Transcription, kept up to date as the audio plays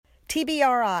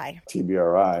TBRI.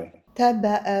 TBRI.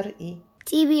 TBRI.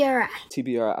 TBRI.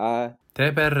 TBRI.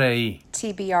 TBRI.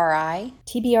 TBRI.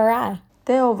 TBRI.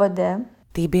 TOVD.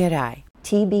 TBRI.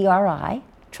 TBRI,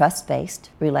 Trust-Based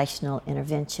Relational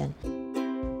Intervention.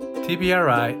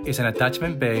 TBRI is an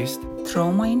attachment-based,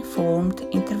 Trauma-informed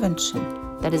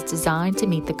intervention that is designed to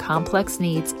meet the complex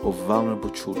needs of vulnerable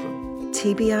children.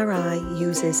 TBRI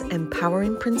uses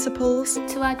empowering principles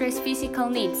to address physical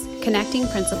needs, connecting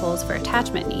principles for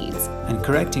attachment needs, and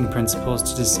correcting principles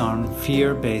to disarm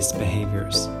fear-based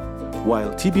behaviors.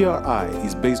 While TBRI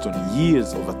is based on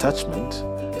years of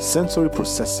attachment, sensory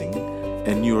processing,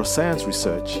 and neuroscience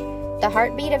research, the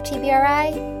heartbeat of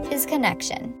TBRI is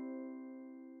connection.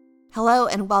 Hello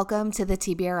and welcome to the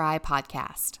TBRI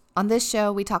podcast. On this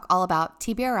show, we talk all about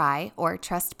TBRI, or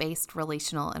Trust-Based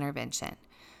Relational Intervention.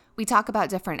 We talk about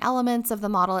different elements of the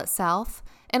model itself,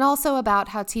 and also about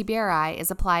how TBRI is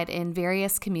applied in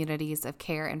various communities of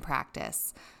care and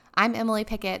practice. I'm Emily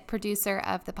Pickett, producer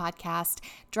of the podcast,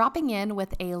 dropping in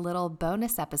with a little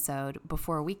bonus episode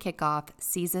before we kick off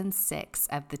Season 6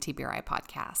 of the TBRI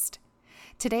podcast.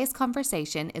 Today's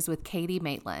conversation is with Katie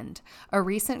Maitland, a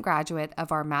recent graduate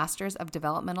of our Masters of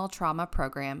Developmental Trauma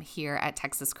program here at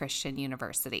Texas Christian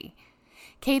University.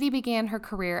 Katie began her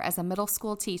career as a middle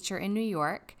school teacher in New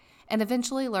York and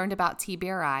eventually learned about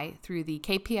TBRI through the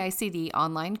KPICD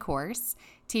online course,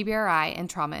 TBRI and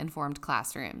Trauma-Informed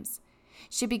Classrooms.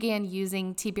 She began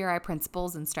using TBRI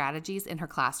principles and strategies in her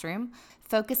classroom,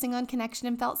 focusing on connection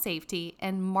and felt safety,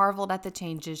 and marveled at the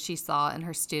changes she saw in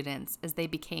her students as they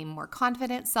became more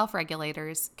confident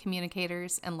self-regulators,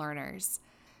 communicators, and learners.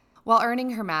 While earning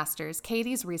her master's,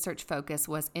 Katie's research focus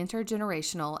was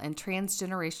intergenerational and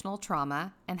transgenerational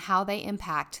trauma and how they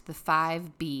impact the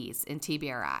 5 B's in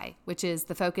TBRI, which is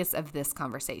the focus of this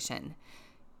conversation.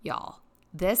 Y'all,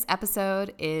 this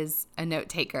episode is a note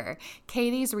taker.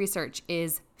 Katie's research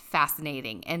is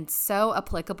fascinating and so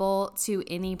applicable to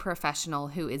any professional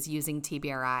who is using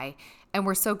TBRI. And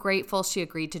we're so grateful she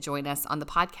agreed to join us on the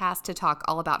podcast to talk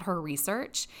all about her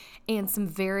research and some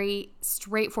very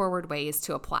straightforward ways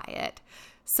to apply it.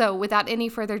 So without any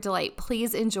further delay,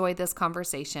 please enjoy this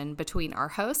conversation between our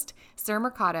host, Sir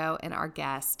Mercado, and our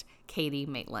guest, Katie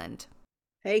Maitland.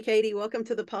 Hey, Katie, welcome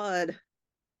to the pod.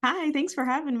 Hi, thanks for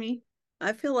having me.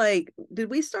 I feel like,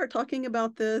 did we start talking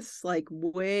about this like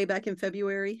way back in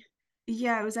February?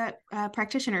 Yeah, I was at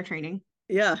practitioner training.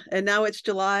 Yeah, and now it's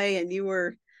July and you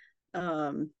were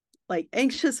like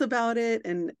anxious about it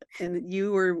and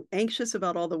you were anxious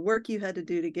about all the work you had to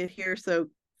do to get here. So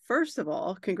first of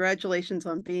all, congratulations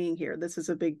on being here. This is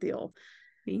a big deal.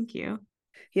 Thank you.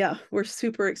 Yeah, we're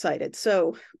super excited.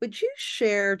 So would you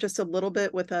share just a little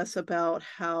bit with us about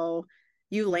how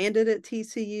you landed at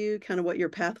TCU, kind of what your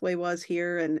pathway was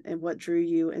here and what drew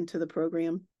you into the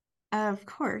program? Of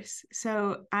course.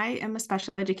 So I am a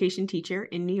special education teacher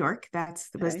in New York.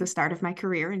 Was the start of my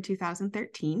career in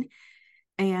 2013.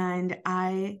 And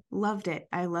I loved it.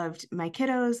 I loved my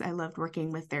kiddos. I loved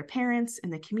working with their parents in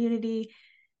the community.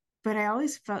 But I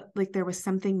always felt like there was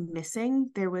something missing.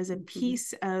 There was a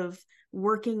piece of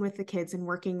working with the kids and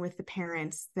working with the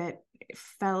parents that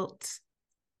felt,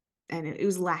 and it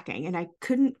was lacking. And I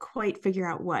couldn't quite figure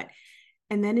out what.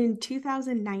 And then in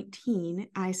 2019,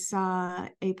 I saw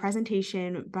a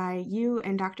presentation by you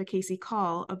and Dr. Casey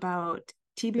Call about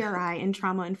TBRI and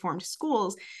trauma-informed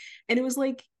schools. And it was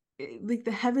like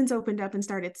the heavens opened up and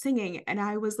started singing. And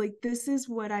I was like, this is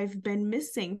what I've been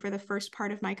missing for the first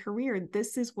part of my career.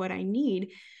 This is what I need.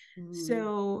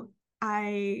 So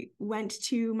I went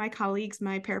to my colleagues,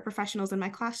 my paraprofessionals in my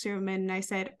classroom, and I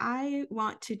said, I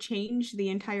want to change the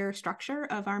entire structure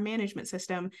of our management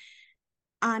system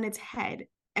on its head.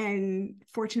 And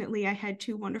fortunately, I had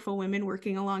 2 wonderful women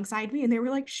working alongside me, and they were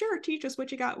like, sure, teach us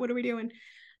what you got. What are we doing?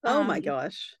 Oh my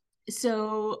gosh.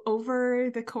 So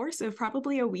over the course of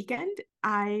probably a weekend,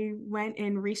 I went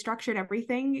and restructured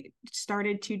everything,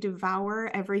 started to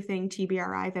devour everything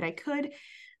TBRI that I could.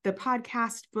 The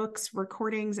podcast, books,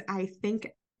 recordings, I think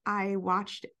I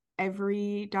watched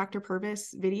every Dr.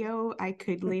 Purvis video I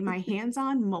could lay my hands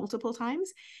on multiple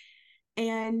times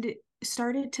and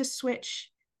started to switch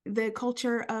the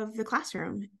culture of the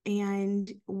classroom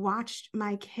and watched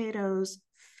my kiddos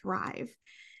thrive.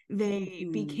 They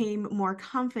became more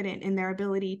confident in their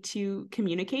ability to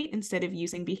communicate instead of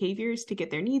using behaviors to get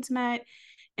their needs met.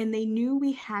 And they knew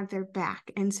we had their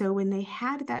back. And so when they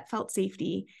had that felt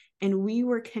safety and we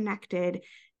were connected,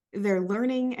 their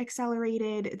learning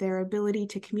accelerated, their ability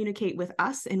to communicate with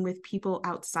us and with people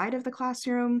outside of the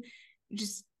classroom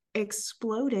just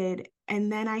exploded.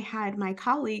 And then I had my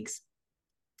colleagues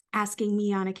asking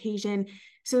me on occasion,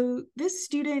 so this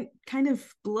student kind of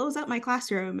blows up my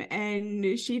classroom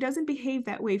and she doesn't behave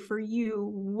that way for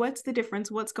you. What's the difference?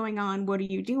 What's going on? What are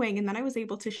you doing? And then I was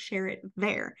able to share it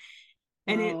there.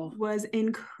 And it was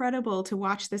incredible to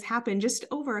watch this happen just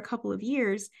over a couple of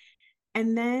years.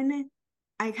 And then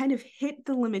I kind of hit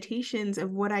the limitations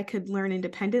of what I could learn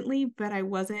independently, but I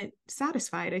wasn't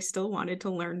satisfied. I still wanted to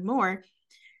learn more.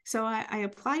 So I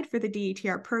applied for the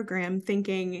DETR program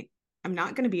thinking I'm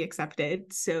not going to be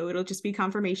accepted. So it'll just be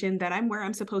confirmation that I'm where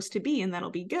I'm supposed to be and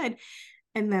that'll be good.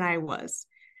 And then I was.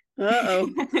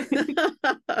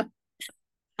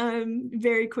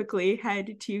 Very quickly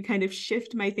had to kind of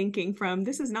shift my thinking from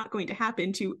this is not going to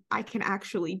happen to I can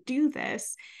actually do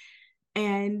this.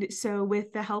 And so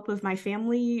with the help of my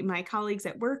family, my colleagues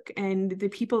at work, and the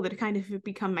people that kind of have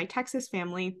become my Texas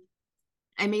family,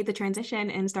 I made the transition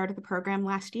and started the program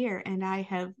last year. And I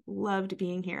have loved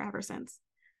being here ever since.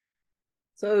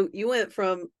 So you went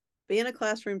from being a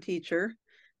classroom teacher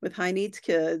with high needs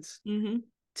kids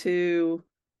to,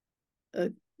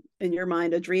 in your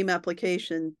mind, a dream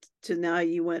application to now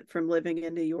you went from living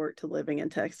in New York to living in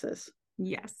Texas.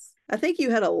 Yes. I think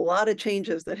you had a lot of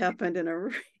changes that happened in a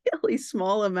really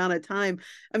small amount of time.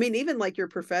 I mean, even like your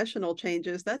professional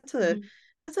changes, that's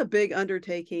a big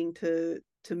undertaking to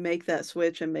make that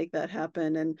switch and make that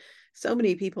happen. And so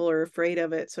many people are afraid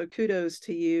of it. So kudos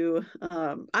to you.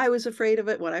 I was afraid of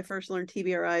it when I first learned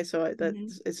TBRI. So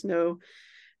it's no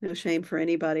shame for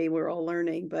anybody. We're all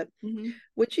learning. But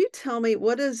would you tell me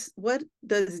what does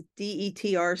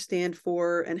DETR stand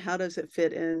for, and how does it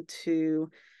fit into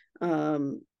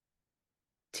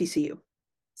TCU?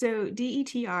 So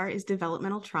DETR is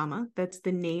developmental trauma. That's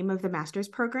the name of the master's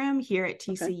program here at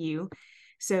TCU. Okay.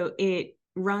 So it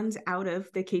runs out of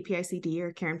the KPICD,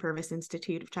 or Karen Purvis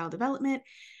Institute of Child Development.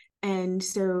 And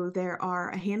so there are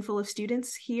a handful of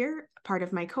students here, part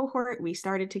of my cohort. We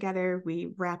started together. We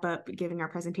wrap up giving our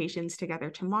presentations together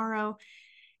tomorrow.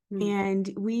 And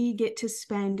we get to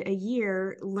spend a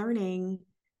year learning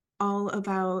all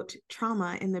about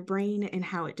trauma in the brain and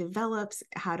how it develops,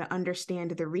 how to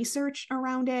understand the research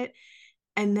around it.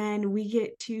 And then we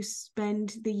get to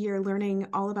spend the year learning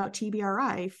all about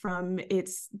TBRI, from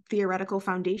its theoretical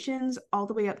foundations all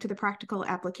the way up to the practical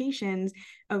applications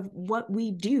of what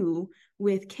we do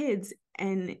with kids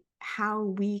and how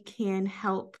we can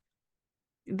help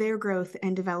their growth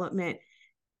and development.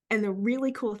 And the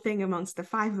really cool thing amongst the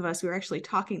 5 of us, we were actually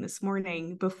talking this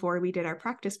morning before we did our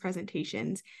practice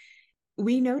presentations,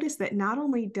 we noticed that not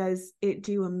only does it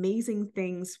do amazing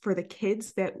things for the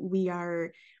kids, that we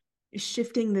are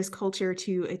shifting this culture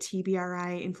to a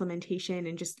TBRI implementation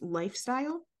and just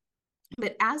lifestyle,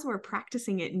 but as we're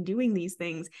practicing it and doing these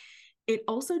things, it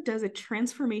also does a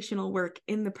transformational work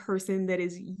in the person that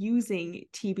is using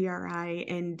TBRI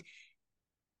and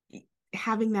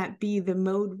having that be the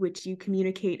mode which you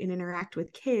communicate and interact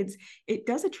with kids. It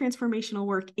does a transformational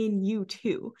work in you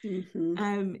too.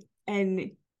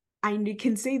 And I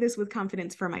can say this with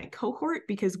confidence for my cohort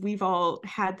because we've all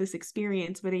had this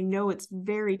experience, but I know it's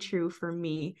very true for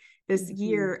me. This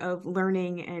year of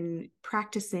learning and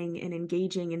practicing and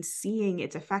engaging and seeing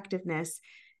its effectiveness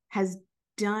has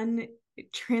done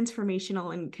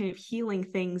transformational and kind of healing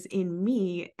things in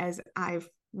me as I've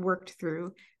worked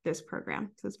through this program.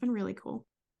 So it's been really cool.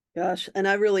 Gosh, and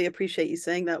I really appreciate you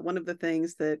saying that. One of the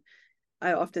things that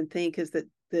I often think is that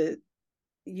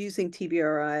using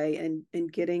TBRI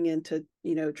and getting into,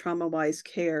 trauma-wise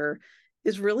care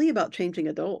is really about changing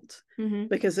adults.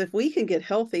 Because if we can get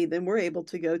healthy, then we're able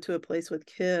to go to a place with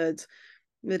kids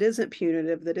that isn't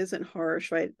punitive, that isn't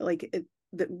harsh, right?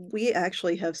 That we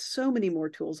actually have so many more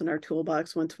tools in our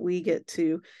toolbox once we get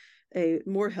to a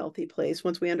more healthy place,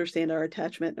 once we understand our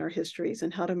attachment and our histories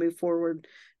and how to move forward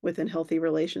within healthy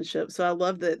relationships. So I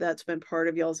love that that's been part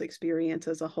of y'all's experience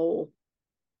as a whole.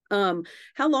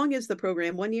 How long is the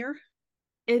program? 1 year?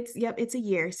 It's a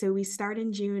year. So we start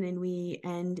in June and we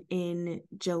end in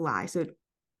July. So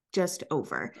just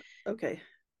over. Okay.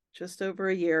 Just over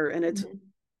a year. And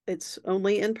it's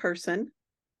only in person.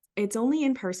 It's only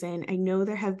in person. I know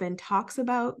there have been talks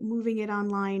about moving it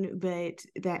online, but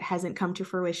that hasn't come to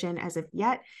fruition as of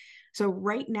yet. So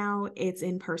right now it's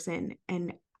in person,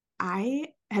 and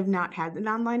I have not had an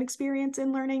online experience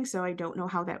in learning, so I don't know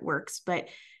how that works. But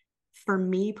for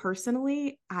me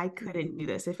personally, I couldn't do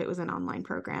this if it was an online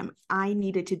program. I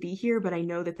needed to be here, but I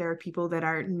know that there are people that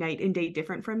are night and day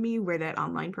different from me where that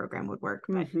online program would work.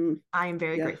 But I am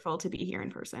very grateful to be here in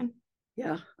person.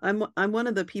 Yeah, I'm one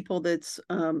of the people that's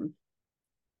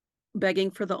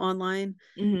begging for the online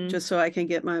just so I can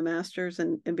get my master's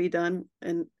and be done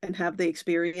and have the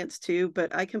experience too.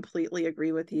 But I completely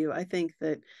agree with you. I think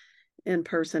that in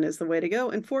person is the way to go.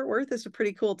 And Fort Worth is a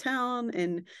pretty cool town,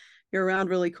 and you're around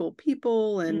really cool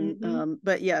people. And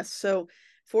but yes, so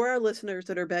for our listeners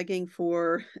that are begging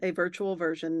for a virtual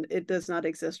version, it does not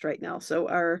exist right now. So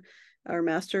our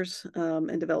master's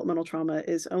in developmental trauma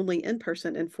is only in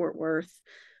person in Fort Worth.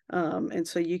 And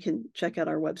so you can check out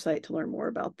our website to learn more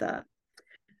about that.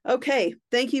 Okay,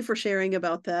 thank you for sharing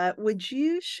about that. Would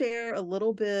you share a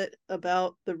little bit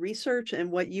about the research and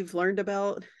what you've learned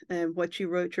about and what you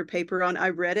wrote your paper on? I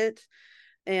read it,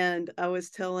 and I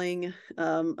was telling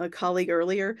a colleague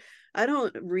earlier, I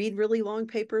don't read really long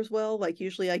papers well. Like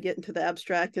usually I get into the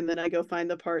abstract and then I go find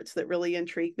the parts that really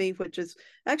intrigue me, which is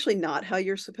actually not how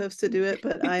you're supposed to do it,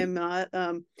 but I am not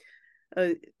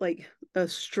a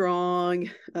strong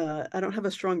I don't have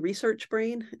a strong research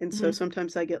brain, and so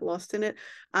sometimes I get lost in it.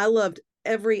 I loved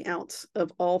every ounce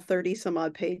of all 30 some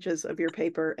odd pages of your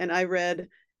paper, and I read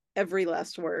every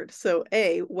last word. So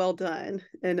A, well done.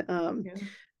 And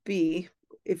B,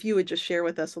 if you would just share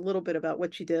with us a little bit about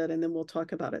what you did, and then we'll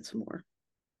talk about it some more.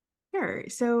 Sure.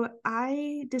 So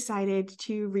I decided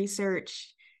to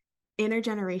research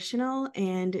intergenerational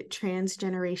and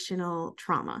transgenerational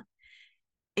trauma.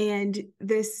 And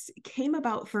this came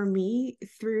about for me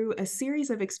through a series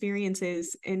of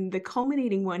experiences, and the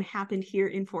culminating one happened here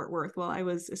in Fort Worth while I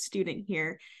was a student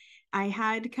here. I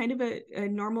had kind of a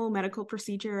normal medical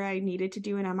procedure. I needed to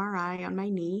do an MRI on my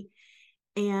knee,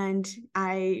 and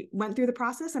I went through the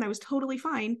process and I was totally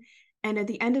fine. And at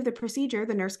the end of the procedure,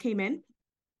 the nurse came in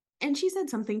and she said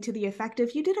something to the effect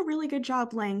of, "You did a really good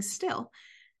job laying still."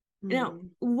 Now,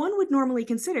 one would normally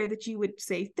consider that you would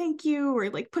say thank you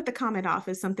or like put the comment off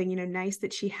as something, nice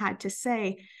that she had to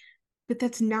say, but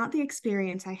that's not the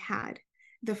experience I had.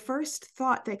 The first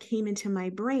thought that came into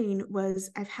my brain was,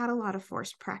 I've had a lot of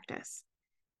forced practice.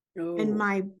 And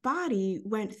my body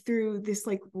went through this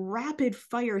like rapid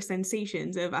fire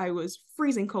sensations of I was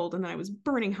freezing cold, and then I was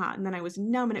burning hot, and then I was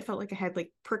numb, and it felt like I had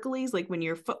like pricklies, like when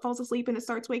your foot falls asleep and it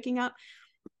starts waking up.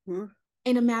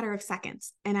 In a matter of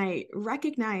seconds. And I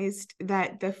recognized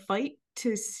that the fight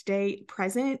to stay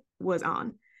present was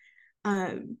on.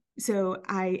 So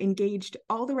I engaged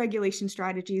all the regulation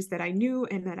strategies that I knew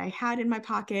and that I had in my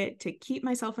pocket to keep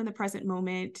myself in the present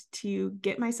moment, to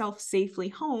get myself safely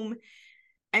home.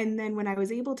 And then when I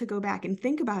was able to go back and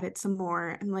think about it some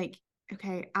more, I'm like,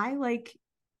 okay, I, like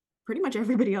pretty much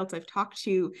everybody else I've talked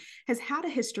to, has had a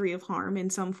history of harm in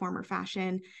some form or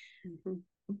fashion.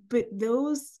 But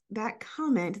that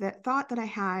comment, that thought that I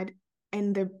had,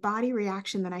 and the body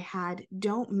reaction that I had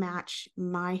don't match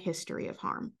my history of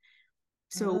harm.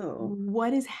 So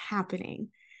what is happening?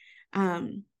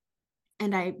 And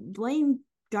I blame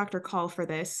Dr. Call for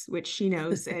this, which she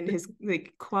knows and has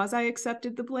like quasi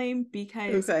accepted the blame,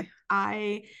 because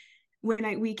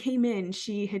when we came in,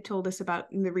 she had told us about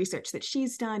the research that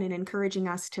she's done and encouraging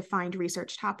us to find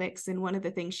research topics. And one of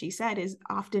the things she said is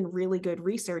often really good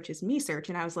research is me search.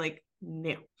 And I was like,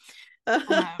 no.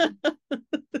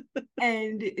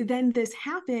 And then this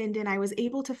happened, and I was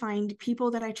able to find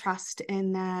people that I trust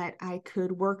and that I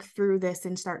could work through this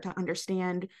and start to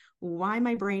understand why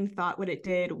my brain thought what it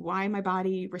did, why my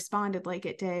body responded like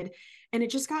it did. And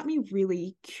it just got me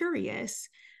really curious,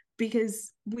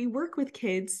 because we work with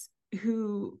kids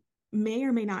who may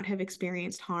or may not have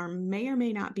experienced harm, may or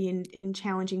may not be in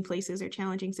challenging places or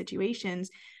challenging situations,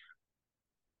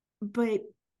 but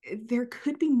there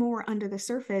could be more under the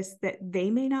surface that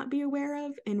they may not be aware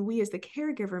of, and we as the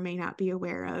caregiver may not be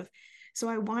aware of. So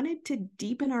I wanted to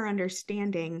deepen our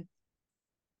understanding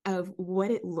of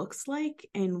what it looks like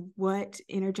and what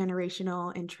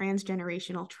intergenerational and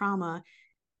transgenerational trauma,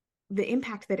 the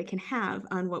impact that it can have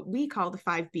on what we call the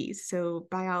 5 Bs. So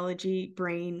biology,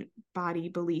 brain, body,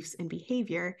 beliefs, and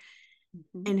behavior,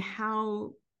 and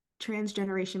how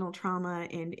transgenerational trauma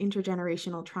and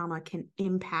intergenerational trauma can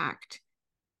impact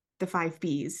the 5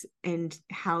 Bs and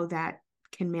how that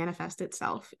can manifest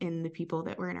itself in the people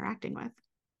that we're interacting with.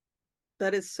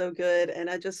 That is so good. And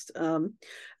I just, I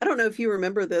don't know if you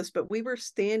remember this, but we were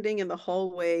standing in the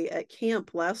hallway at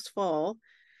camp last fall,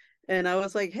 and I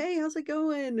was like, "Hey, how's it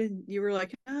going?" And you were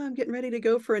like, "I'm getting ready to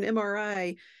go for an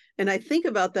MRI." And I think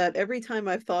about that every time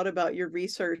I've thought about your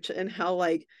research and how,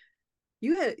 like,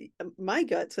 you had, my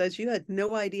gut says you had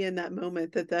no idea in that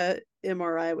moment that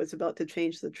MRI was about to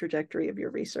change the trajectory of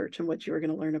your research and what you were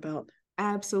going to learn about.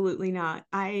 Absolutely not.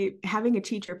 Having a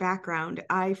teacher background,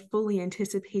 I fully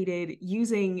anticipated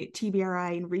using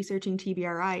TBRI and researching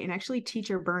TBRI and actually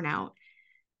teacher burnout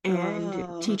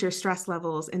and teacher stress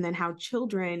levels, and then how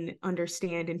children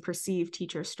understand and perceive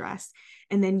teacher stress,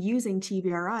 and then using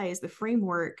TBRI as the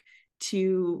framework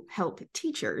to help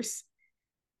teachers.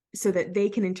 so that they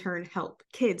can in turn help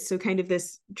kids. So kind of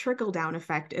this trickle down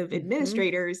effect of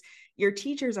administrators, your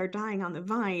teachers are dying on the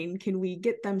vine. Can we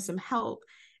get them some help?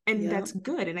 And that's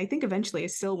good. And I think eventually I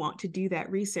still want to do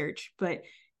that research. But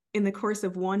in the course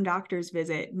of one doctor's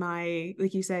visit,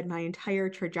 like you said, my entire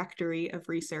trajectory of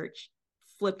research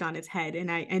flipped on its head.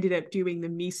 And I ended up doing the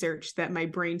me search that my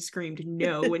brain screamed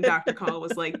no when Dr. Call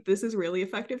was like, this is really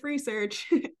effective research.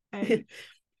 And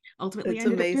ultimately it's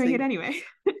ended amazing. up doing it anyway.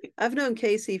 I've known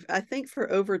Casey, I think,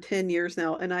 for over 10 years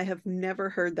now, and I have never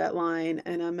heard that line.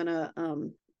 And I'm going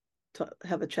to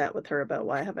have a chat with her about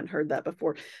why I haven't heard that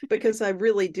before, because I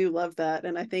really do love that.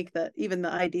 And I think that even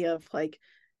the idea of like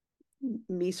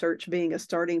me search being a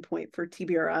starting point for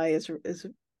TBRI is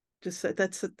just,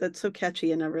 that's so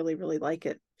catchy, and I really, really like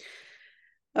it.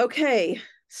 Okay,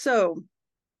 so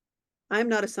I'm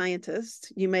not a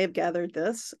scientist. You may have gathered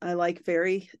this. I like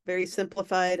very, very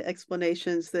simplified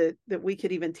explanations that we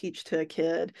could even teach to a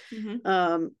kid.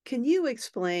 Can you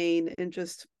explain in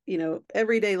just,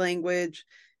 everyday language,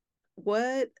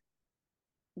 what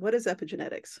is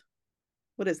epigenetics?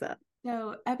 What is that?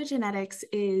 So epigenetics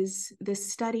is the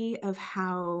study of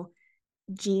how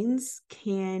genes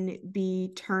can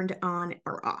be turned on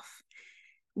or off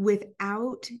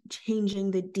without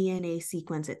changing the DNA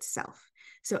sequence itself.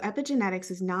 So epigenetics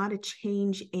is not a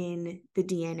change in the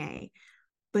DNA,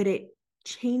 but it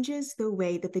changes the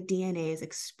way that the DNA is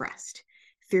expressed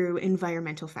through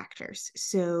environmental factors.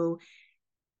 So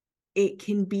it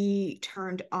can be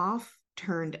turned off,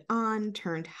 turned on,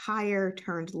 turned higher,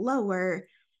 turned lower,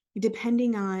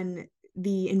 depending on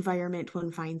the environment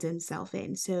one finds himself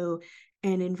in. So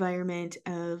an environment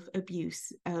of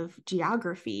abuse, of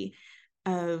geography,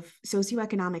 of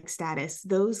socioeconomic status,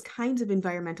 those kinds of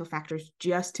environmental factors,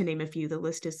 just to name a few, the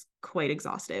list is quite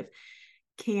exhaustive,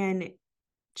 can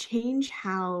change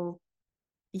how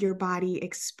your body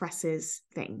expresses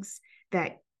things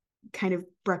that kind of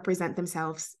represent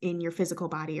themselves in your physical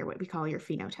body, or what we call your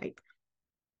phenotype.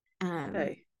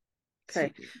 Okay.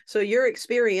 So your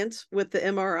experience with the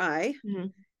MRI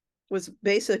was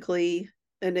basically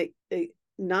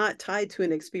not tied to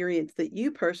an experience that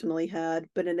you personally had,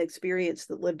 but an experience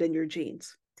that lived in your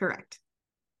genes. Correct.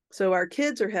 So our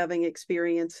kids are having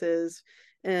experiences,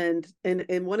 and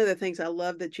one of the things I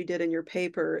love that you did in your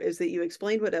paper is that you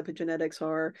explained what epigenetics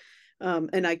are,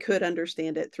 and I could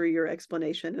understand it through your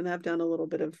explanation, and I've done a little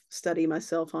bit of study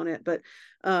myself on it, but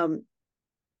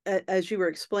as you were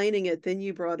explaining it, then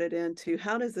you brought it into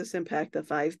how does this impact the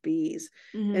 5Bs?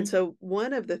 And so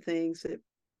one of the things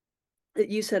that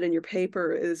you said in your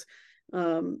paper is,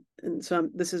 and so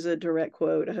this is a direct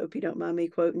quote. I hope you don't mind me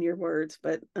quoting your words,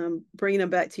 but bringing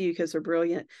them back to you because they're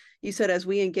brilliant. You said, as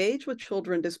we engage with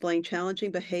children displaying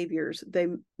challenging behaviors, they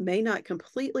may not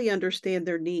completely understand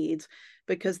their needs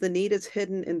because the need is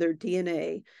hidden in their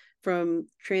DNA from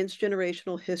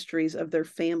transgenerational histories of their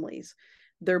families.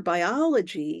 Their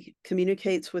biology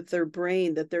communicates with their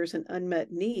brain that there's an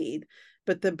unmet need,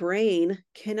 but the brain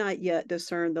cannot yet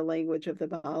discern the language of the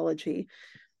biology.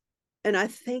 And I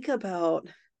think about,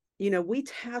 we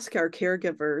task our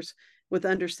caregivers with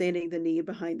understanding the need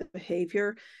behind the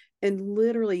behavior. And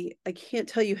literally, I can't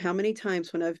tell you how many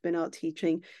times when I've been out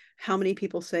teaching, how many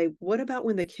people say, what about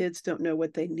when the kids don't know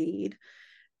what they need?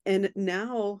 And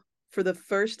now, for the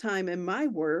first time in my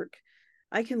work,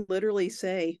 I can literally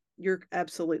say, you're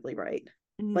absolutely right.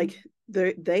 Like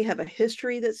they have a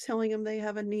history that's telling them they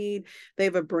have a need. They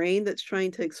have a brain that's trying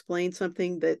to explain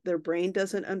something that their brain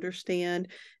doesn't understand.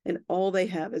 And all they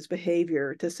have is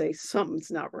behavior to say something's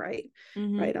not right.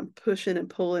 Right. I'm pushing and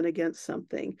pulling against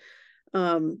something.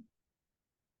 How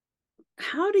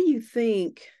do you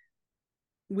think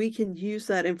we can use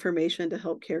that information to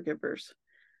help caregivers?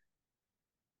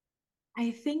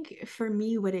 I think for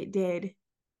me, what it did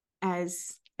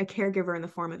as a caregiver in the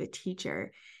form of a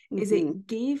teacher is it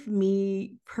gave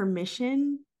me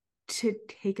permission to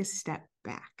take a step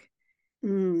back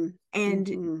and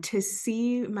to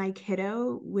see my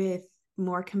kiddo with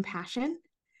more compassion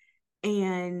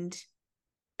and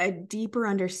a deeper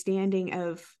understanding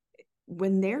of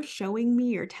when they're showing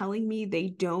me or telling me they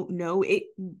don't know, it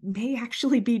may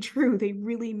actually be true. They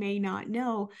really may not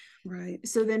know. Right.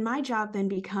 So then my job then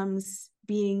becomes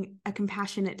being a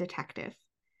compassionate detective.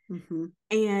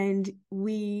 And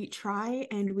we try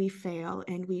and we fail,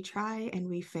 and we try and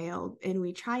we fail, and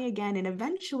we try again, and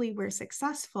eventually we're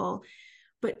successful.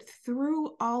 But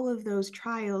through all of those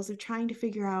trials of trying to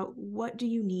figure out, what do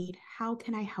you need? How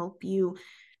can I help you?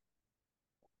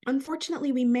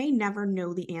 Unfortunately, we may never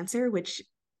know the answer, which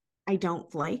I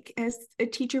don't like as a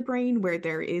teacher brain, where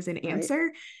there is an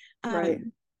answer. Right.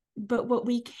 But what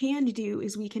we can do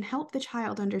is we can help the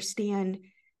child understand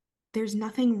there's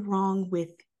nothing wrong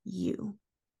with you.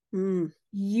 Mm.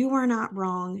 You are not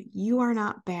wrong. You are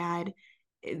not bad.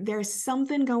 There's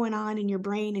something going on in your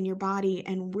brain and your body,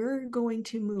 and we're going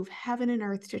to move heaven and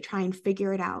earth to try and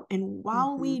figure it out. And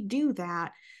while we do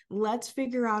that, let's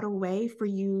figure out a way for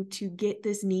you to get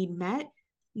this need met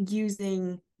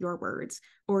using your words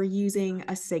or using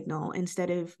a signal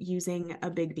instead of using a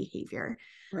big behavior.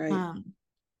 Right.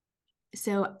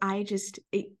 So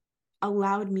it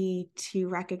allowed me to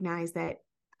recognize that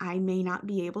I may not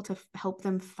be able to help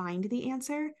them find the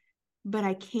answer, but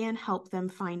I can help them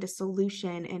find a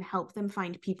solution and help them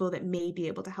find people that may be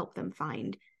able to help them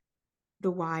find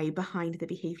the why behind the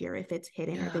behavior, if it's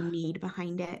hidden, or the need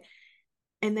behind it.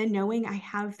 And then knowing I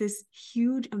have this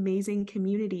huge, amazing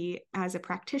community as a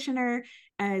practitioner,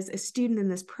 as a student in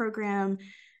this program,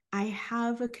 I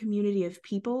have a community of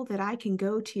people that I can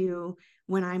go to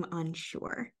when I'm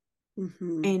unsure.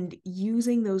 And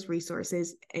using those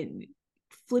resources and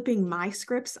flipping my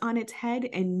scripts on its head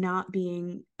and not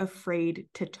being afraid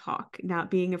to talk,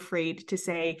 not being afraid to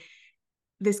say,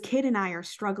 this kid and I are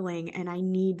struggling and I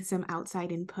need some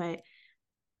outside input.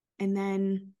 And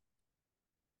then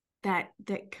that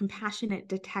compassionate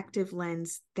detective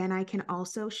lens, then I can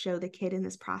also show the kid in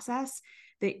this process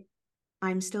that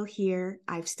I'm still here.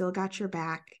 I've still got your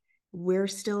back. We're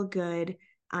still good.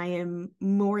 I am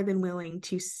more than willing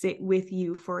to sit with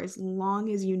you for as long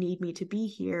as you need me to be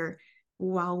here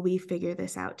while we figure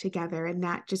this out together. And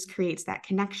that just creates that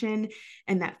connection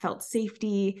and that felt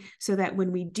safety, so that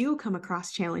when we do come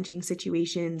across challenging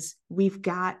situations, we've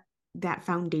got that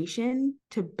foundation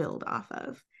to build off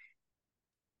of.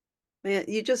 Man,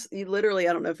 you literally,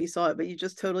 I don't know if you saw it, but you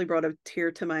just totally brought a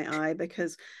tear to my eye,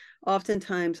 because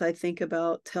oftentimes I think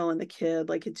about telling the kid,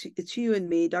 like, it's you and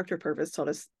me. Dr. Purvis taught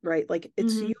us, right? Like,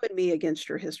 it's you and me against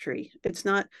your history. It's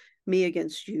not me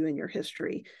against you and your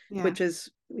history, which is,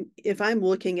 if I'm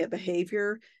looking at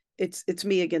behavior, it's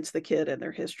me against the kid and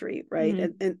their history,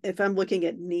 right? And if I'm looking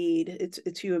at need,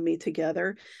 it's you and me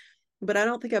together. But I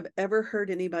don't think I've ever heard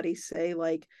anybody say,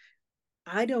 like,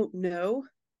 I don't know,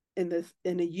 and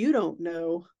you don't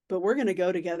know, but we're going to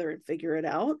go together and figure it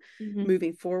out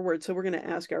moving forward. So we're going to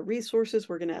ask our resources,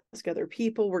 we're going to ask other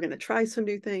people, we're going to try some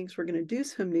new things, we're going to do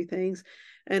some new things.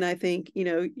 And I think,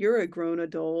 you're a grown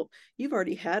adult, you've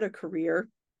already had a career,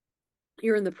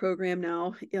 you're in the program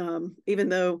now. Even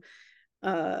though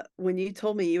when you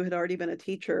told me you had already been a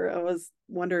teacher, I was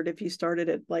wondered if you started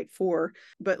at like 4,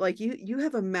 but like you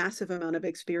have a massive amount of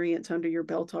experience under your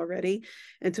belt already.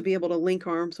 And to be able to link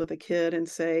arms with a kid and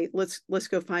say, let's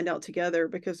go find out together,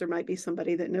 because there might be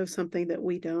somebody that knows something that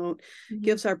we don't,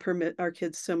 gives our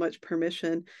kids so much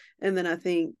permission. And then I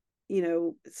think,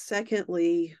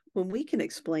 secondly, when we can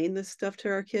explain this stuff to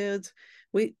our kids,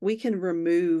 we can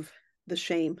remove the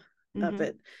shame of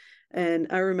it. And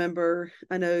I remember,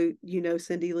 I know,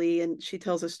 Cindy Lee, and she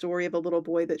tells a story of a little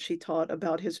boy that she taught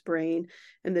about his brain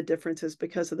and the differences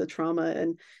because of the trauma.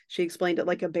 And she explained it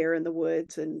like a bear in the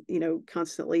woods, and,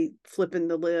 constantly flipping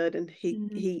the lid. And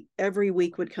he every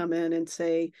week would come in and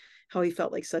say how he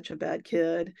felt like such a bad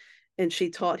kid. And she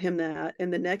taught him that.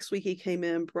 And the next week he came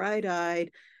in bright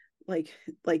eyed, like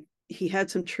he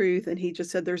had some truth, and he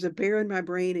just said, there's a bear in my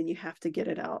brain and you have to get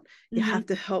it out. You have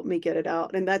to help me get it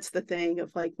out. And that's the thing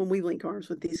of, like, when we link arms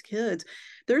with these kids,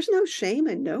 there's no shame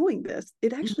in knowing this.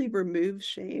 It actually removes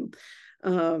shame.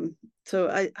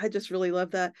 So I just really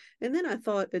love that. And then I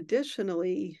thought,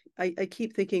 additionally, I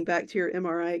keep thinking back to your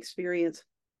MRI experience,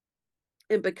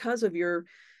 and because of your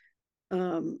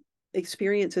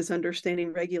experiences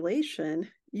understanding regulation,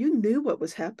 you knew what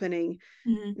was happening,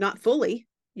 not fully.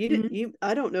 You didn't,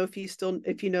 I don't know if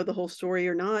you know the whole story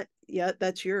or not yet,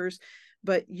 that's yours,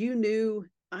 but you knew,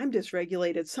 I'm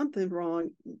dysregulated, something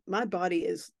wrong. My body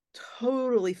is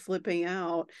totally flipping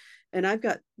out, and I've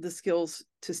got the skills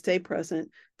to stay present,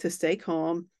 to stay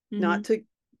calm, not to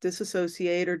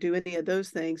disassociate or do any of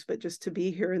those things, but just to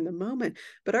be here in the moment.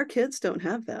 But our kids don't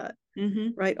have that.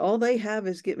 Right? All they have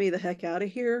is get me the heck out of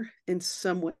here in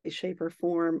some way, shape, or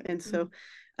form. And so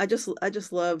I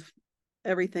just love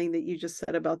everything that you just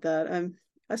said about that.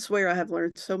 I swear I have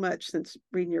learned so much since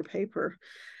reading your paper.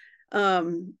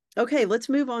 Okay, let's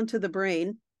move on to the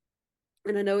brain.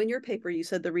 And I know in your paper you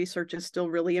said the research is still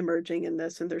really emerging in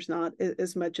this, and there's not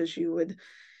as much as you would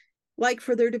like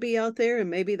for there to be out there, and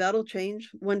maybe that'll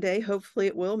change one day. Hopefully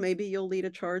it will. Maybe you'll lead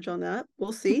a charge on that.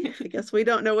 We'll see. I guess we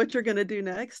don't know what you're going to do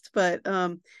next, but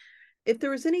if there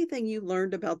was anything you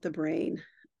learned about the brain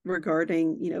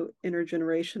regarding,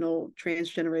 intergenerational,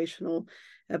 transgenerational,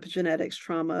 epigenetics,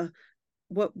 trauma,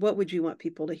 what would you want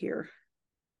people to hear?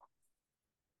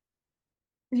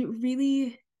 It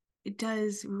really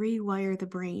does rewire the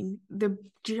brain. The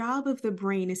job of the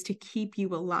brain is to keep you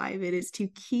alive. It is to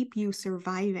keep you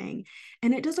surviving.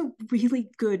 And it does a really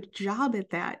good job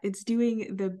at that. It's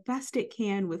doing the best it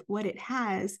can with what it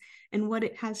has and what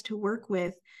it has to work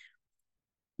with.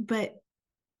 But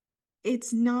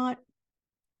it's not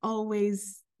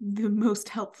always the most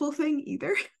helpful thing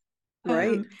either.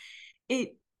 Right.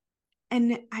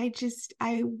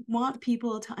 I want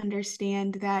people to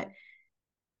understand that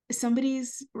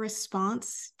somebody's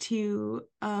response to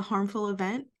a harmful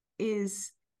event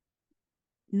is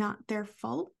not their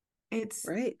fault. It's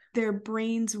right. their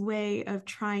brain's way of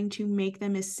trying to make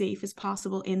them as safe as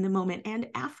possible in the moment and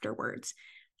afterwards.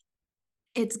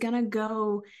 It's going to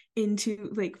go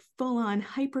into like full on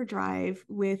hyperdrive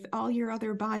with all your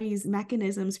other body's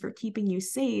mechanisms for keeping you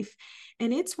safe.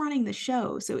 And it's running the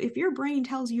show. So if your brain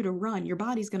tells you to run, your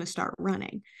body's going to start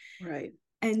running. Right.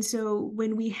 And so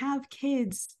when we have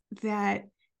kids that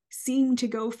seem to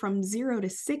go from 0 to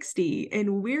 60,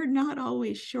 and we're not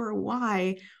always sure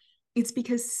why, it's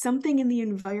because something in the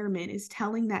environment is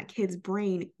telling that kid's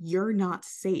brain, you're not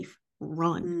safe,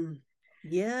 run.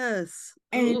 Yes.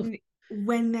 And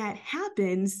when that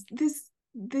happens,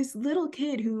 this little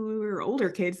kid or older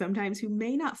kid sometimes who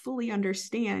may not fully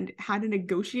understand how to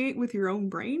negotiate with your own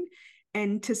brain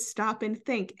and to stop and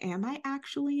think, am I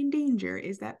actually in danger?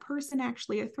 Is that person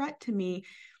actually a threat to me?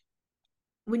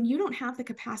 When you don't have the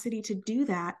capacity to do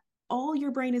that, all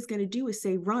your brain is going to do is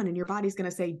say run, and your body's going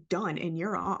to say done, and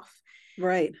you're off.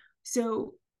 Right.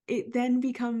 So it then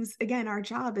becomes, again, our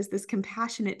job as this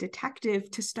compassionate detective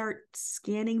to start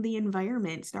scanning the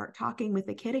environment, start talking with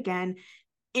the kid again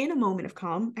in a moment of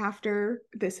calm after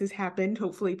this has happened,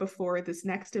 hopefully before this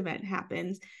next event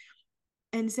happens,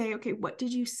 and say, okay, what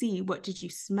did you see? What did you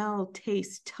smell,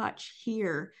 taste, touch,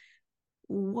 hear?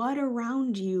 What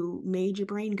around you made your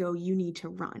brain go, you need to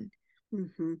run?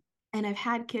 Mm-hmm. And I've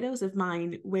had kiddos of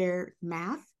mine where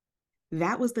math,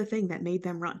 that was the thing that made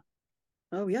them run.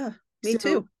 Oh, yeah. Me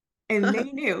too. And they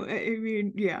knew. I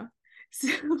mean, yeah. So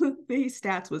the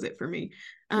stats was it for me.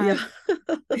 Yeah.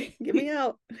 Get me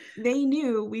out. They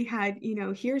knew we had,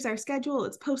 here's our schedule.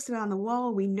 It's posted on the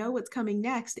wall. We know what's coming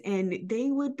next. And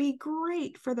they would be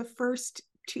great for the first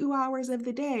 2 hours of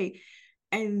the day.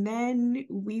 And then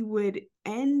we would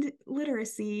end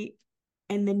literacy.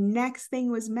 And the next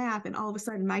thing was math. And all of a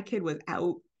sudden, my kid was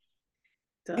out.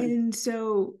 Done. And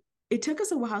so it took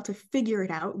us a while to figure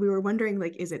it out. We were wondering,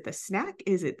 like, is it the snack?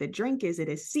 Is it the drink? Is it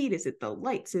his seat? Is it the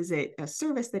lights? Is it a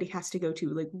service that he has to go to?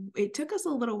 Like, it took us a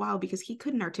little while because he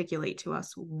couldn't articulate to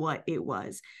us what it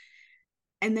was.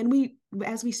 And then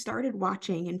as we started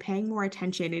watching and paying more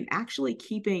attention and actually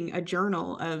keeping a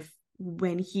journal of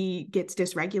when he gets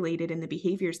dysregulated and the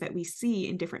behaviors that we see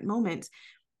in different moments,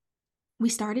 we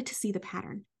started to see the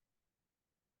pattern.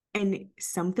 And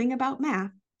something about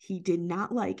math he did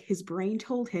not like. His brain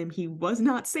told him he was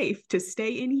not safe to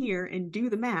stay in here and do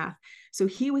the math. So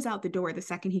he was out the door the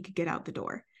second he could get out the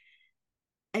door.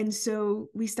 And so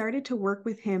we started to work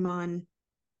with him on,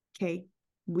 okay,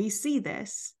 we see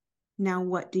this. Now,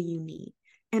 what do you need?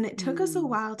 And it took us a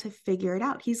while to figure it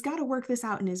out. He's got to work this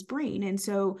out in his brain. And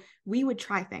so we would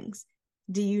try things.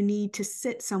 Do you need to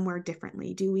sit somewhere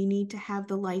differently? Do we need to have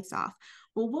the lights off?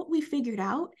 Well, what we figured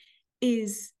out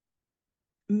is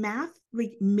math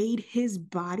like made his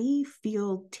body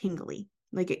feel tingly.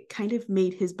 Like it kind of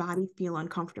made his body feel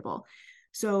uncomfortable.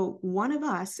 So one of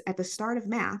us at the start of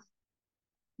math,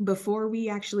 before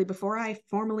I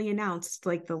formally announced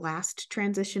like the last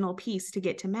transitional piece to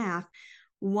get to math,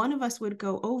 one of us would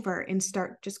go over and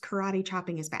start just karate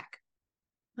chopping his back.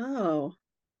 Oh,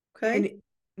 okay.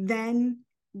 And then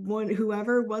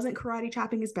whoever wasn't karate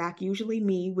chopping his back, usually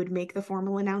me, would make the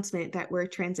formal announcement that we're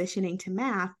transitioning to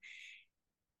math.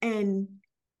 And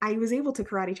I was able to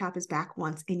karate chop his back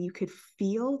once, and you could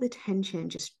feel the tension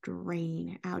just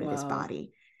drain out of his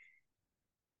body.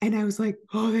 And I was like,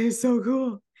 oh, that is so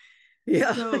cool.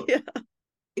 Yeah. So, yeah.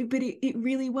 But it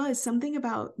really was something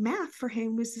about math for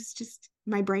him was just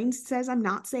my brain says I'm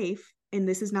not safe and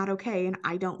this is not okay. And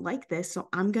I don't like this. So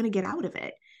I'm going to get out of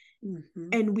it. Mm-hmm.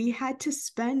 And we had to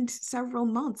spend several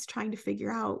months trying to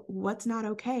figure out what's not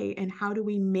okay and how do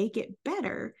we make it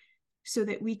better so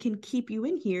that we can keep you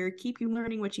in here, keep you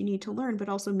learning what you need to learn, but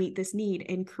also meet this need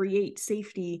and create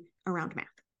safety around math.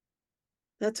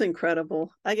 That's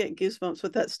incredible. I get goosebumps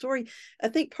with that story. I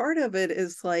think part of it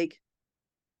is like,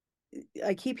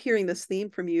 I keep hearing this theme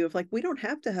from you of like, we don't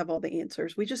have to have all the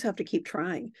answers. We just have to keep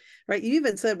trying, right? You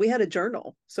even said we had a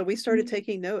journal. So we started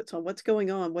taking notes on what's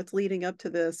going on, what's leading up to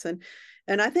this.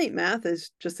 And I think math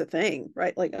is just a thing,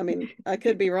 right? Like, I mean, I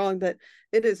could be wrong, but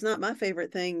it is not my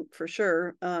favorite thing for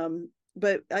sure.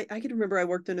 but I can remember I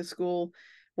worked in a school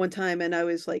one time, and I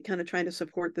was like kind of trying to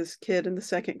support this kid in the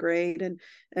second grade,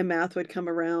 and math would come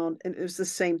around, and it was the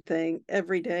same thing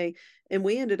every day. And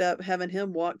we ended up having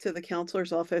him walk to the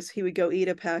counselor's office. He would go eat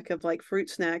a pack of like fruit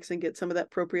snacks and get some of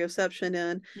that proprioception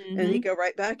in, and he'd go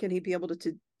right back and he'd be able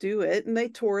to do it. And they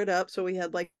tore it up, so we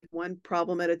had like one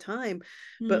problem at a time.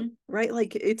 But right,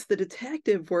 like it's the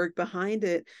detective work behind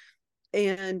it.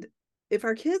 And if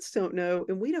our kids don't know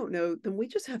and we don't know, then we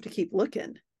just have to keep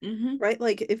looking. Right,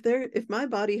 like if my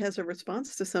body has a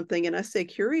response to something and I stay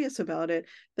curious about it,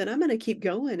 then I'm going to keep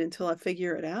going until I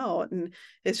figure it out. And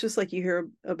it's just like you hear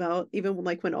about, even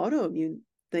like when autoimmune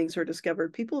things are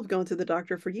discovered, people have gone to the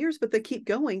doctor for years, but they keep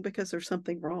going because there's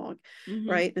something wrong.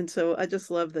 Right, and so I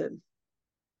just love that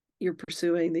you're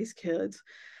pursuing these kids.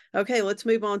 Okay, let's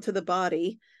move on to the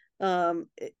body.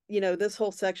 This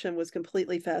whole section was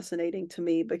completely fascinating to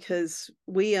me because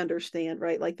we understand,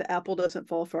 right? Like the apple doesn't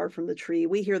fall far from the tree.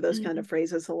 We hear those kind of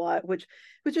phrases a lot, which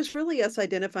is really us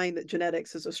identifying that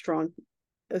genetics is a strong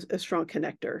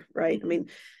connector, right? I mean,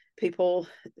 people,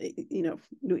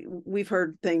 we've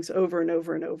heard things over and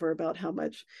over and over about how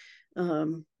much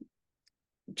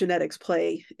genetics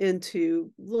play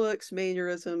into looks,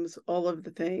 mannerisms, all of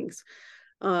the things.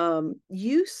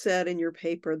 You said in your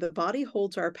paper, the body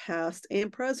holds our past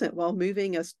and present while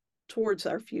moving us towards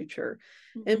our future,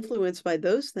 influenced by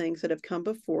those things that have come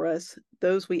before us,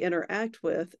 those we interact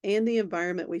with, and the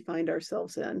environment we find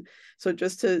ourselves in. So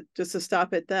just to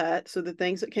stop at that, so the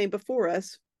things that came before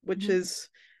us, which is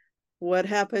what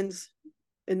happens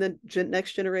in the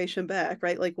next generation back,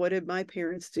 right? Like, what did my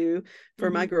parents do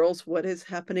for my girls? What is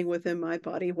happening within my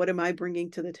body? What am I bringing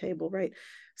to the table, right?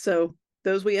 So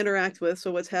those we interact with,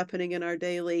 so what's happening in our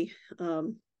daily,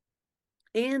 and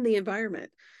the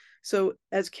environment. So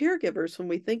as caregivers, when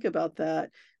we think about that,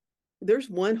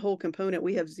 there's one whole component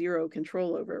we have zero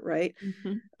control over, right?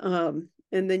 And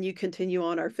then you continue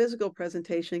on, our physical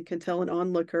presentation can tell an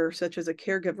onlooker, such as a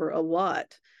caregiver, a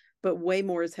lot, but way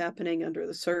more is happening under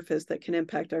the surface that can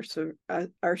impact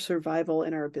our survival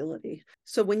and our ability.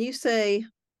 So when you say,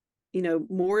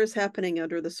 more is happening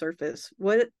under the surface,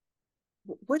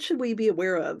 what should we be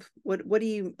aware of? What do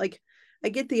you like? I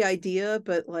get the idea,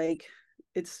 but like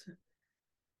it's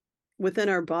within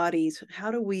our bodies. How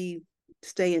do we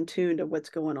stay in tune to what's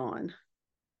going on?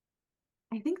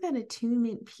 I think that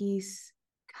attunement piece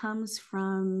comes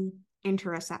from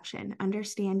interoception,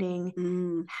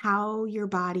 understanding how your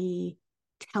body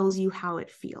tells you how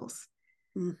it feels.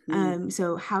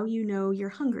 So how you're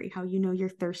hungry, how you're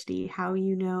thirsty, how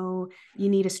you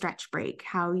need a stretch break,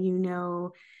 how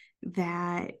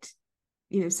that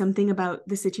something about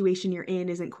the situation you're in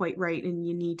isn't quite right and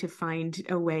you need to find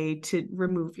a way to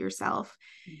remove yourself.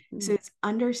 So it's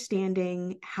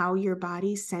understanding how your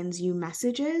body sends you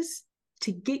messages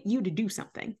to get you to do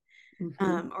something,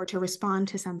 or to respond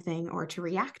to something, or to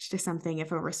react to something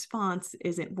if a response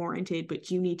isn't warranted,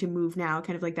 but you need to move now,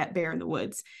 kind of like that bear in the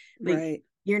woods. Like, right.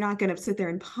 You're not going to sit there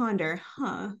and ponder,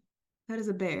 that is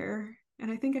a bear and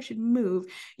I think I should move.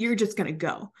 You're just going to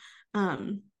go.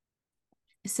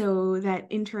 So that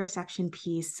interoception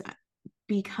piece,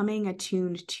 becoming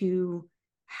attuned to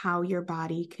how your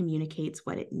body communicates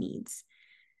what it needs,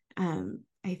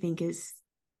 I think is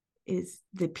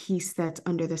the piece that's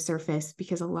under the surface,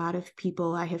 because a lot of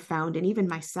people I have found, and even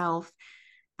myself,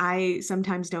 I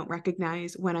sometimes don't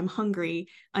recognize when I'm hungry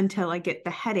until I get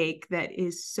the headache that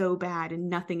is so bad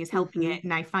and nothing is helping it.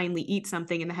 And I finally eat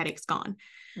something and the headache's gone.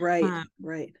 Right.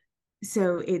 Right.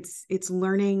 So it's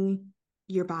learning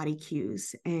your body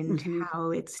cues and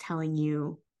how it's telling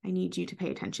you, I need you to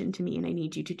pay attention to me and I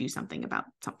need you to do something about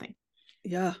something.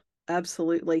 Yeah,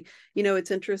 absolutely.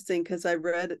 It's interesting because I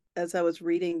read as I was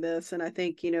reading this, and I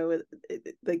think,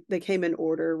 they came in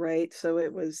order, right? So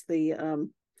it was the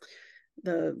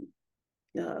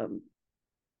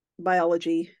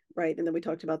biology, right? And then we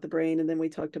talked about the brain, and then we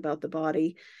talked about the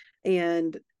body.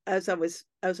 And as I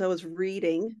was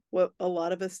reading, what a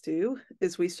lot of us do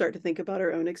is we start to think about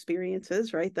our own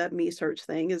experiences, right? That me search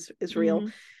thing is real.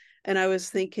 And I was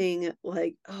thinking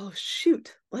like, oh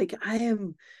shoot, like I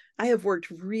have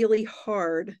worked really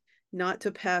hard not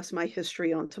to pass my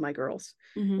history on to my girls,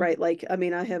 right? Like, I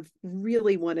mean, I have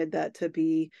really wanted that to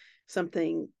be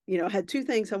something, I had two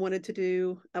things I wanted to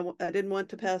do. I didn't want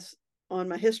to pass on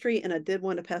my history, and I did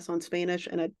want to pass on Spanish,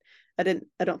 and I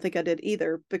don't think I did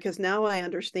either, because now I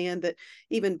understand that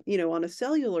even, on a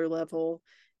cellular level,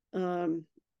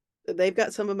 they've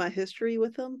got some of my history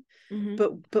with them,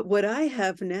 but what I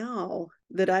have now,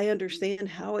 that I understand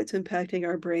how it's impacting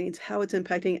our brains, how it's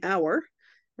impacting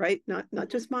right, not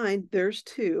just mine, there's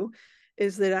two,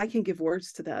 is that I can give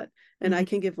words to that, and I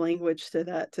can give language to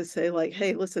that, to say like,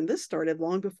 hey, listen, this started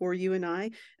long before you and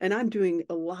I'm doing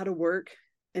a lot of work,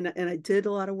 and I did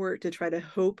a lot of work to try to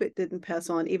hope it didn't pass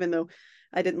on, even though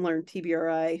I didn't learn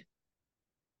TBRI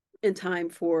in time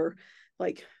for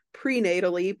like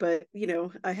prenatally, but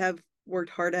I have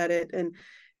worked hard at it,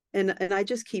 and I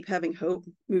just keep having hope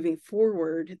moving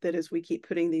forward, that as we keep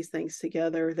putting these things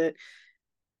together, that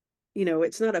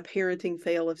it's not a parenting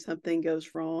fail if something goes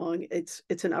wrong. It's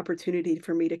an opportunity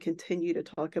for me to continue to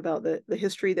talk about the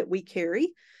history that we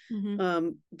carry,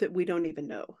 that we don't even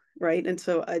know, right? And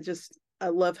so I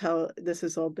love how this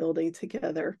is all building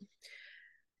together.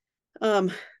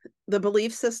 The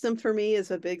belief system for me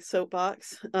is a big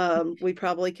soapbox. We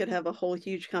probably could have a whole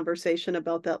huge conversation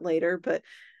about that later, but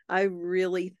I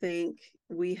really think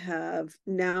we have,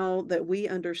 now that we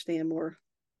understand more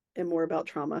and more about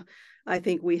trauma, I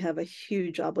think we have a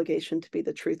huge obligation to be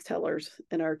the truth tellers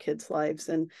in our kids' lives,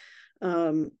 and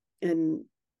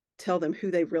tell them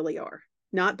who they really are,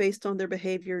 not based on their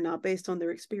behavior, not based on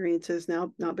their experiences,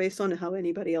 now not based on how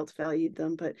anybody else valued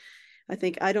them. But I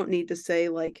think I don't need to say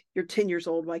like, you're 10 years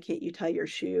old, why can't you tie your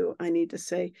shoe? I need to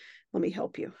say, let me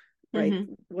help you, right?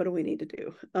 What do we need to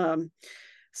do?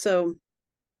 So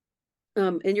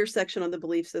in your section on the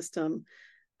belief system,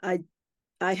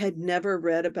 I had never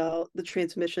read about the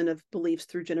transmission of beliefs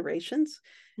through generations.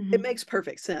 It makes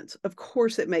perfect sense. Of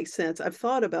course it makes sense. I've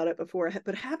thought about it before,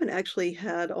 but haven't actually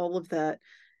had all of that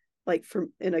like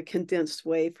in a condensed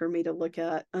way for me to look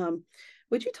at.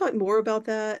 Would you talk more about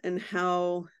that, and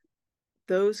how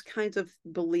those kinds of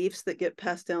beliefs that get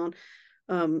passed down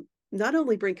not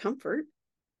only bring comfort,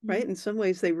 right? In some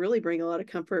ways they really bring a lot of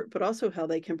comfort, but also how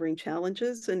they can bring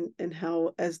challenges, and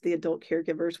how as the adult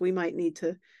caregivers we might need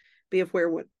to be aware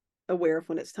of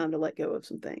when it's time to let go of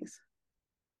some things.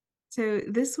 So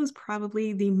this was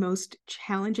probably the most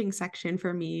challenging section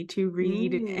for me to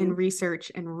read and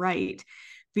research and write,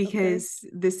 because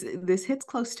this hits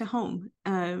close to home.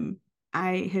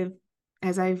 I have,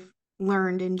 as I've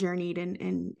learned and journeyed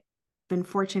and been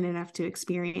fortunate enough to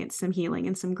experience some healing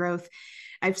and some growth,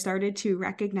 I've started to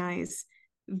recognize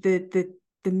the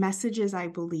messages I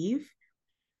believe,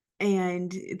 and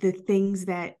the things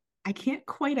that I can't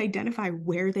quite identify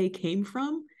where they came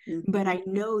from, but I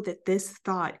know that this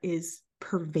thought is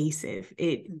pervasive.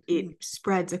 It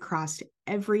spreads across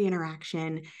every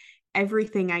interaction.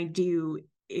 Everything I do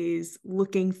is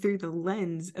looking through the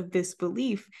lens of this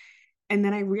belief. And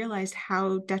then I realized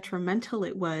how detrimental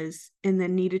it was, and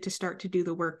then needed to start to do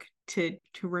the work to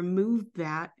remove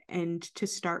that, and to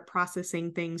start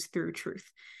processing things through truth.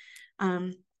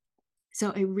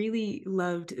 So I really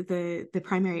loved the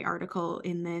primary article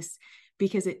in this,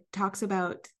 because it talks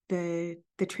about the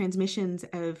transmissions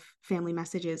of family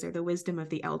messages, or the wisdom of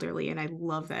the elderly. And I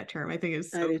love that term. I think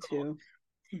it's so cool.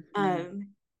 Too.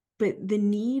 But the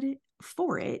need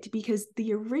for it, because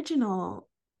the original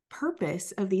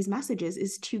purpose of these messages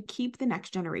is to keep the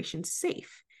next generation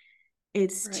safe.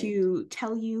 It's to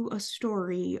tell you a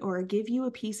story or give you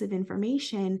a piece of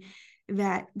information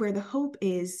that where the hope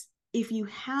is, if you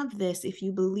have this, if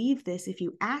you believe this, if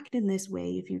you act in this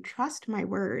way, if you trust my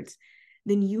words,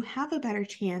 then you have a better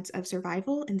chance of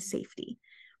survival and safety.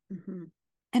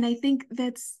 And I think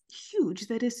that's huge.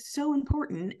 That is so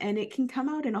important. And it can come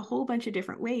out in a whole bunch of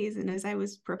different ways. And as I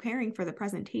was preparing for the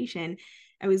presentation,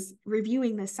 I was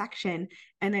reviewing this section,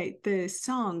 and the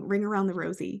song Ring Around the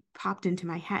Rosie popped into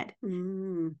my head.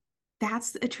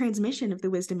 That's a transmission of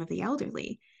the wisdom of the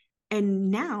elderly.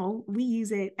 And now we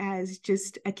use it as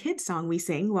just a kid's song we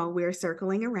sing while we're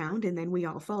circling around, and then we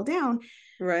all fall down.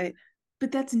 Right.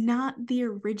 But that's not the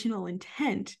original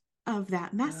intent of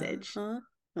that message.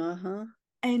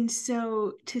 And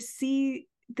so to see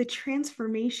the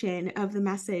transformation of the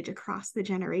message across the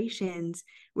generations,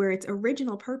 where its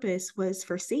original purpose was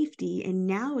for safety, and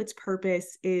now its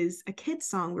purpose is a kid's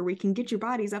song where we can get your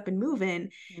bodies up and moving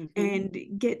and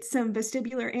get some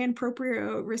vestibular and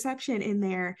proprioception in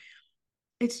there.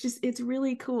 It's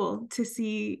really cool to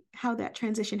see how that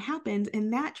transition happens.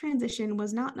 And that transition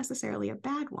was not necessarily a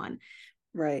bad one.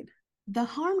 Right. The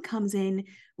harm comes in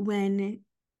when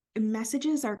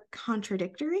messages are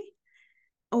contradictory,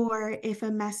 or if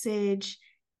a message,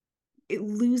 it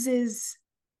loses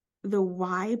the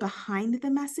why behind the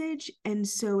message, and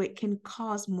so it can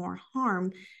cause more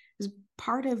harm.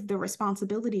 Part of the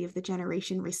responsibility of the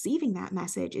generation receiving that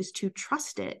message is to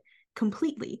trust it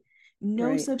completely.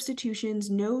 No substitutions,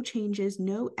 no changes,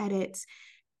 no edits.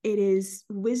 It is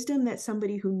wisdom that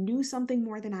somebody who knew something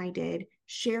more than I did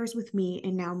shares with me,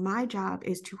 and now my job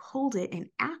is to hold it and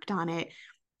act on it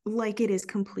like it is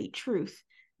complete truth.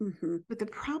 But the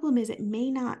problem is, it may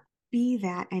not be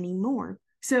that anymore.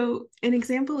 So an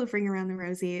example of Ring Around the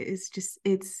Rosie is just,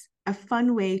 it's a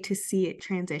fun way to see it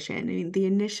transition. I mean, the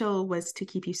initial was to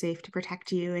keep you safe, to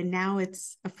protect you, and now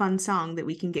it's a fun song that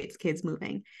we can get kids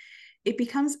moving. It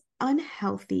becomes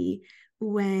unhealthy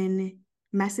when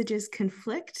messages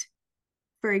conflict.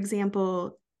 For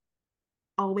example,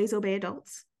 always obey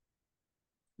adults,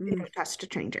 don't touch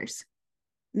strangers.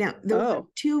 Now, those are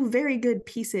two very good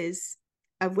pieces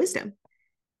of wisdom.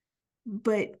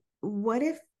 But what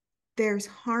if there's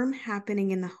harm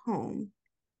happening in the home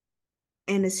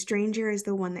and a stranger is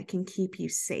the one that can keep you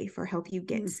safe or help you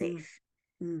get safe?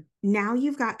 Now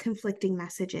you've got conflicting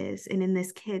messages. And in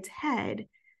this kid's head,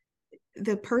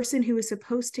 the person who is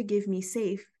supposed to give me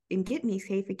safe and get me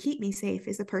safe and keep me safe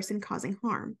is the person causing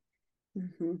harm.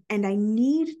 And I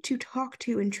need to talk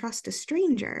to and trust a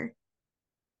stranger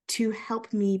to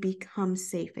help me become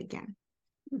safe again.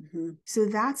 So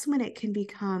that's when it can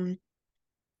become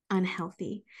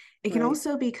unhealthy. It can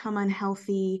also become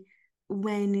unhealthy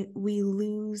when we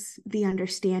lose the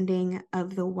understanding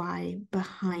of the why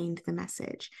behind the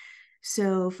message.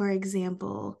 So, for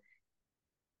example,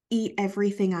 eat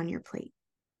everything on your plate.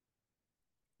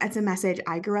 That's a message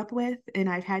I grew up with and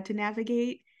I've had to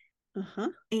navigate.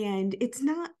 And it's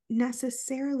not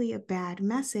necessarily a bad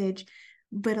message,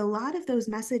 but a lot of those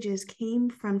messages came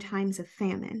from times of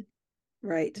famine.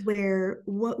 Where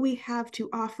what we have to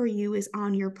offer you is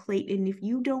on your plate, and if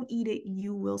you don't eat it,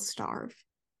 you will starve.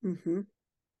 And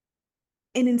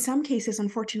in some cases,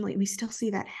 unfortunately, we still see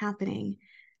that happening.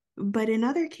 But in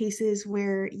other cases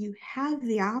where you have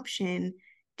the option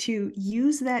to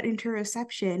use that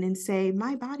interoception and say,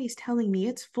 my body's telling me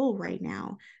it's full right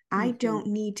now, I don't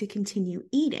need to continue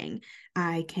eating.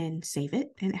 I can save it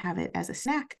and have it as a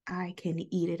snack. I can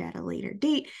eat it at a later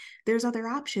date. There's other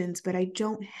options, but I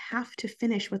don't have to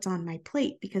finish what's on my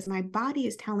plate because my body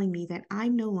is telling me that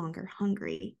I'm no longer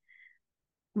hungry.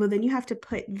 Well, then you have to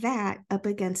put that up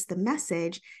against the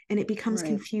message and it becomes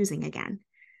confusing again.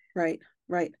 Right.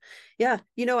 Yeah.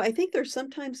 I think there's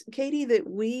sometimes, Katie, that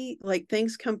we like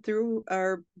things come through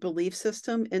our belief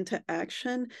system into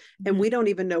action and we don't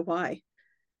even know why.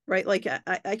 Right. Like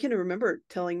I can remember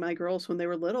telling my girls when they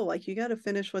were little, like, you got to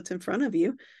finish what's in front of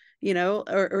you,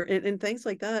 and things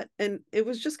like that. And it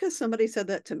was just because somebody said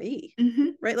that to me.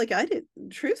 Right. Like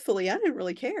truthfully, I didn't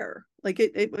really care. Like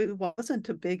it wasn't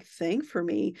a big thing for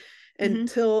me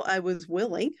until I was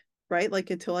willing. Right. Like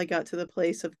until I got to the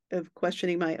place of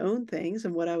questioning my own things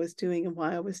and what I was doing and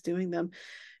why I was doing them.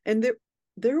 And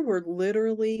there were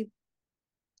literally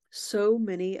so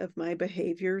many of my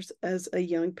behaviors as a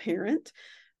young parent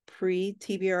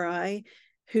pre-TBRI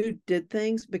who did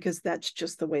things because that's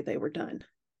just the way they were done.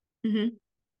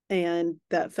 And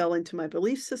that fell into my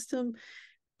belief system,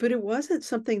 but it wasn't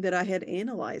something that I had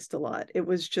analyzed a lot. It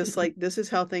was just like, this is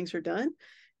how things are done.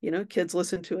 Kids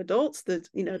listen to adults that,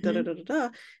 da, da, da, da, da.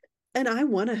 And I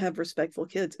want to have respectful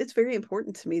kids. It's very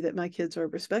important to me that my kids are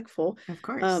respectful. Of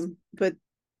course.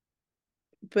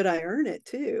 But I earn it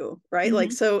too, right?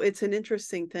 Like, so it's an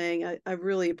interesting thing. I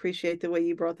really appreciate the way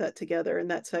you brought that together.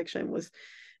 And that section was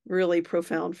really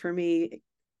profound for me.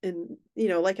 And,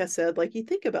 like I said, like you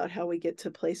think about how we get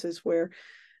to places where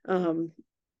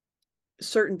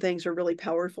certain things are really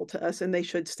powerful to us and they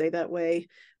should stay that way.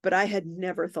 But I had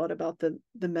never thought about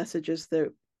the messages that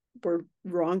were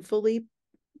wrongly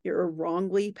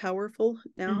powerful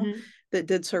now that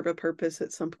did serve a purpose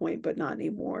at some point, but not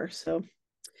anymore. So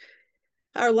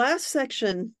our last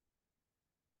section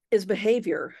is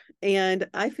behavior. And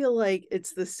I feel like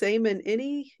it's the same in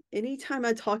any time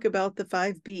I talk about the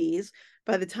 5 B's.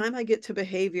 By the time I get to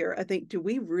behavior, I think, do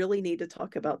we really need to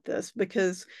talk about this?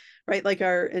 Because, right, like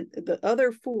the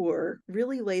other 4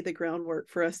 really lay the groundwork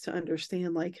for us to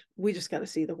understand, like, we just got to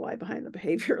see the why behind the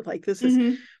behavior. Like that's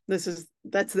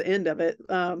the end of it.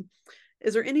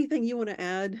 Is there anything you want to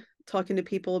add talking to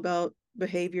people about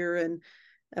behavior and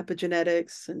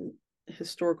epigenetics and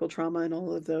historical trauma and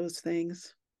all of those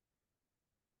things?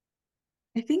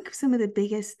 I think some of the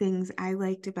biggest things I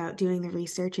liked about doing the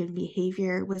research in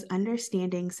behavior was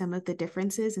understanding some of the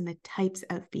differences in the types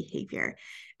of behavior.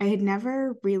 I had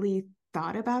never really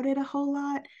thought about it a whole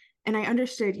lot. And I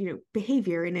understood,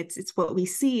 behavior, and it's what we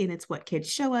see and it's what kids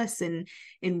show us. And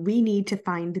we need to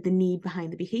find the need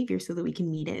behind the behavior so that we can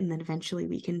meet it. And then eventually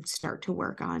we can start to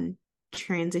work on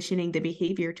transitioning the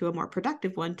behavior to a more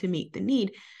productive one to meet the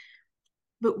need.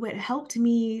 But what helped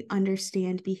me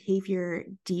understand behavior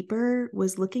deeper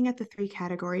was looking at the 3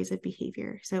 categories of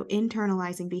behavior. So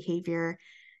internalizing behavior,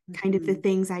 kind of the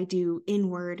things I do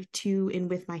inward to and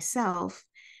with myself,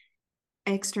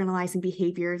 externalizing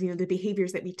behaviors, the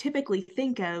behaviors that we typically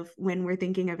think of when we're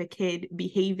thinking of a kid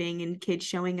behaving and kids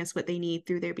showing us what they need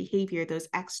through their behavior, those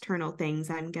external things.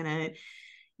 I'm going to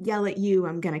yell at you,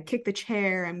 I'm going to kick the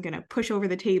chair, I'm going to push over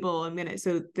the table,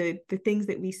 so the things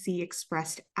that we see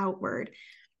expressed outward.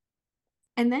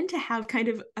 And then to have kind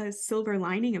of a silver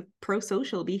lining of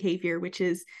pro-social behavior, which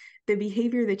is the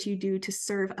behavior that you do to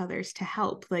serve others, to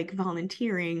help, like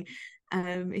volunteering.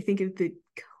 I think of the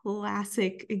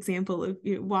classic example of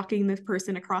walking this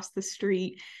person across the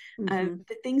street, the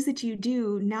things that you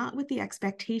do, not with the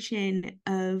expectation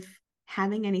of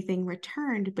having anything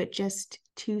returned, but just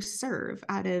to serve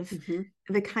out of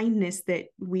the kindness that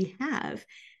we have.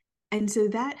 And so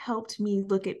that helped me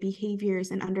look at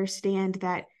behaviors and understand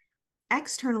that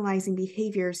externalizing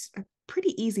behaviors are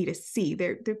pretty easy to see.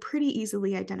 They're pretty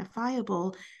easily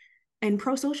identifiable, and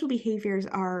pro-social behaviors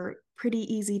are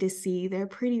pretty easy to see. They're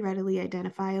pretty readily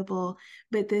identifiable.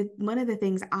 But one of the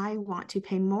things I want to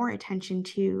pay more attention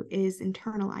to is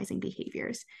internalizing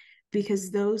behaviors, because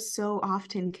those so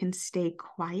often can stay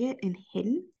quiet and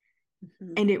hidden.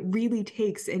 And it really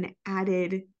takes an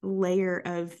added layer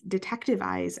of detective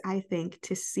eyes, I think,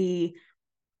 to see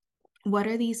what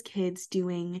are these kids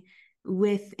doing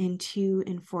with and to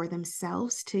and for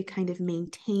themselves to kind of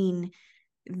maintain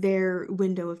their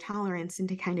window of tolerance and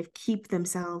to kind of keep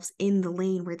themselves in the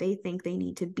lane where they think they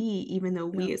need to be, even though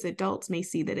we as adults may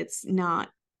see that it's not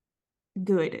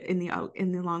good in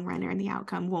the long run, or in the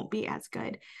outcome won't be as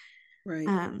good.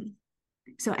 Right.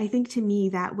 So I think to me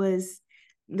that was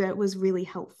really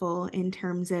helpful in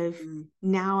terms of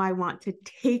now I want to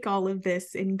take all of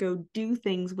this and go do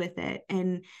things with it.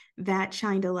 And that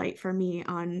shined a light for me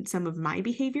on some of my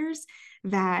behaviors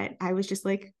that I was just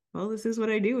like, well, this is what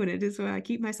I do, and it is why I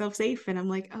keep myself safe. And I'm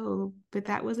like, oh, but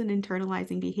that was an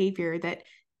internalizing behavior that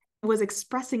was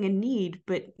expressing a need,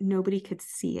 but nobody could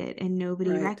see it and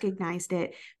nobody recognized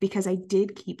it because I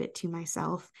did keep it to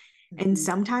myself. And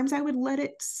sometimes I would let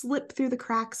it slip through the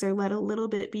cracks or let a little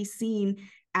bit be seen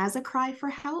as a cry for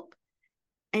help.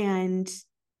 And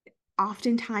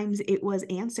oftentimes it was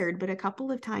answered, but a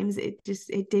couple of times it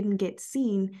didn't get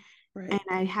seen. And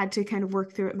I had to kind of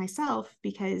work through it myself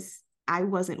because I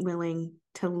wasn't willing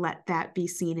to let that be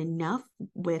seen enough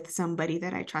with somebody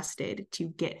that I trusted to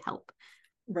get help.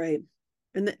 Right.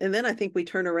 And then I think we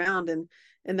turn around and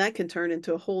that can turn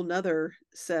into a whole nother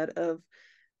set of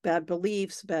bad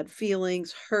beliefs, bad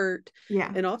feelings, hurt.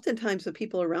 Yeah. And oftentimes the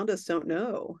people around us don't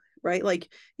know, right? Like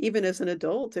even as an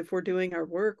adult, if we're doing our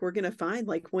work, we're going to find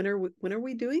like, when are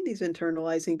we doing these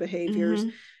internalizing behaviors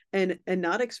and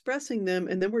not expressing them.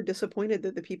 And then we're disappointed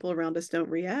that the people around us don't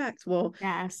react. Well,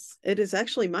 yes, it is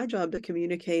actually my job to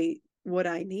communicate what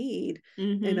I need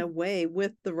in a way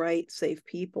with the right, safe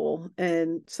people.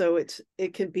 And so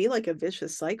it can be like a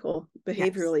vicious cycle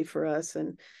behaviorally for us.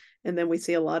 And then we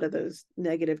see a lot of those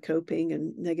negative coping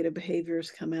and negative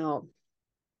behaviors come out.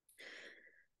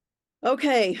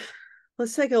 Okay,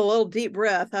 let's take a little deep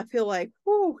breath. I feel like,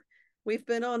 whoo, we've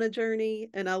been on a journey,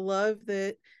 and I love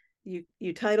that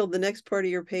you titled the next part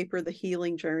of your paper, The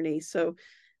Healing Journey. So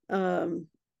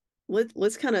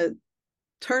let's kind of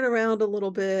turn around a little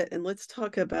bit and let's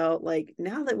talk about, like,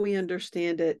 now that we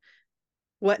understand it,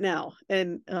 what now?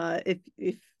 And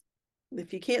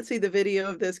if you can't see the video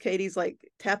of this, Katie's like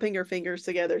tapping her fingers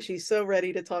together. She's so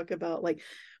ready to talk about, like,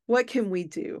 what can we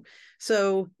do?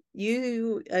 So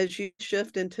as you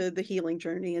shift into the healing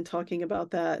journey and talking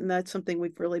about that, and that's something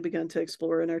we've really begun to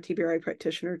explore in our TBRI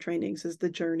practitioner trainings, is the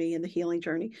journey and the healing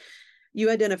journey. You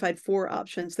identified 4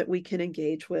 options that we can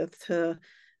engage with to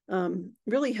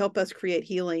really help us create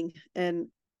healing. And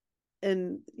a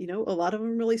lot of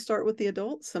them really start with the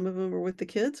adults. Some of them are with the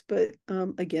kids. But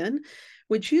again,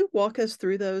 would you walk us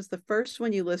through those? The first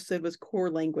one you listed was core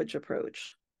language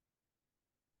approach.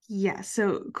 Yeah,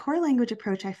 so core language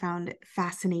approach I found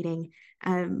fascinating.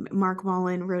 Mark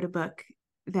Wallen wrote a book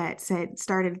that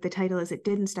the title is It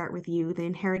Didn't Start With You, The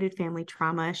Inherited Family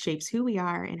Trauma Shapes Who We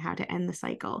Are and How to End the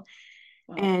Cycle.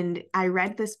 Wow. And I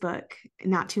read this book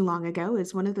not too long ago.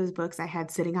 It's one of those books I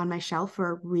had sitting on my shelf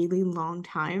for a really long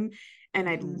time. And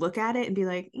I'd look at it and be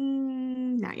like,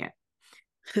 not yet.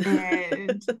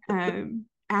 And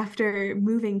after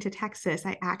moving to Texas,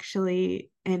 I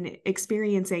actually, and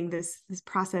experiencing this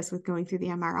process with going through the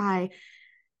MRI,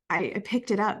 I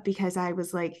picked it up because I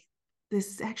was like,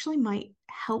 this actually might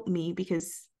help me,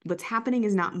 because what's happening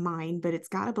is not mine, but it's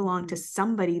got to belong to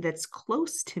somebody that's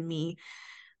close to me.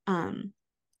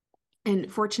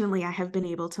 And fortunately, I have been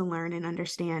able to learn and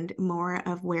understand more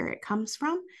of where it comes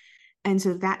from. And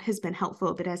so that has been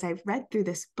helpful. But as I've read through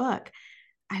this book,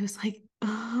 I was like,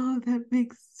 oh, that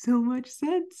makes so much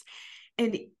sense.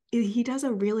 And he does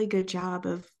a really good job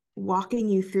of walking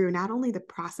you through not only the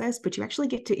process, but you actually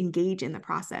get to engage in the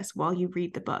process while you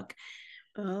read the book.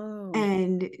 Oh.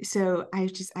 And so I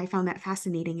found that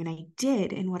fascinating, and I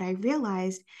did. And what I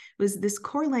realized was this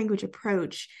core language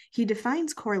approach. He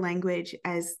defines core language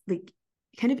as like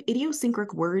kind of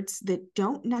idiosyncratic words that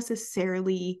don't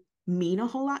necessarily mean a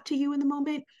whole lot to you in the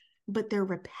moment, but they're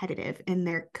repetitive and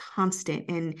they're constant.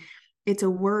 And it's a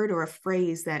word or a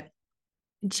phrase that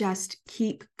just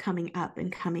keep coming up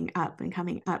and coming up and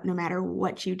coming up no matter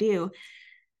what you do.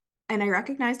 And I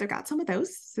recognized I got some of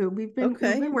those. So we've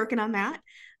been working on that.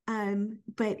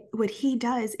 But what he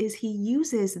does is he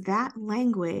uses that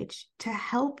language to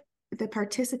help the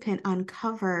participant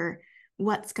uncover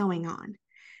what's going on.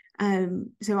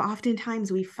 So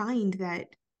oftentimes we find that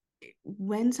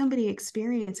when somebody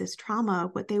experiences trauma,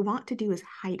 what they want to do is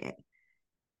hide it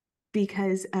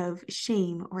because of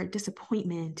shame or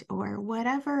disappointment or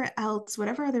whatever else,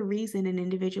 whatever other reason an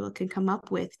individual can come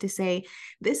up with to say,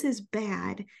 this is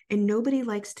bad and nobody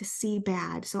likes to see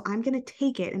bad. So I'm going to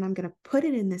take it and I'm going to put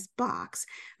it in this box,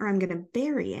 or I'm going to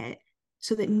bury it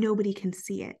so that nobody can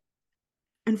see it.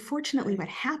 Unfortunately, what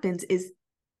happens is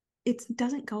it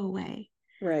doesn't go away.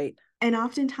 Right. And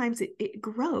oftentimes it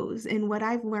grows. And what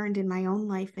I've learned in my own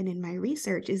life and in my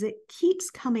research is it keeps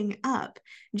coming up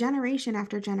generation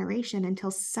after generation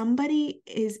until somebody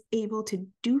is able to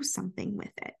do something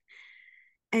with it.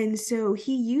 And so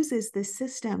he uses this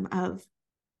system of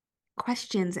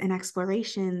questions and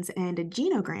explorations and a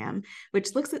genogram,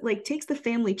 which looks at like takes the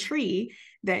family tree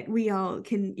that we all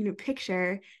can,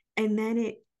 picture, and then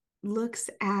it looks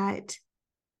at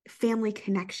family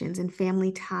connections and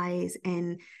family ties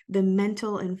and the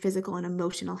mental and physical and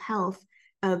emotional health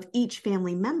of each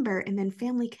family member, and then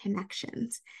family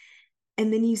connections.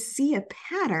 And then you see a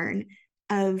pattern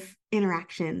of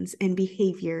interactions and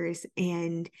behaviors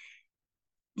and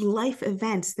life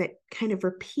events that kind of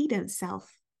repeat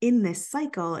itself in this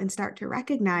cycle, and start to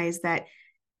recognize that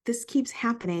this keeps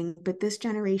happening, but this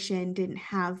generation didn't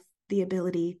have the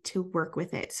ability to work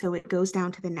with it. So it goes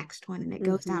down to the next one, and it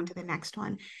goes down to the next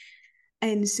one.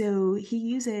 And so he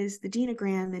uses the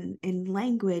genogram and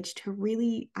language to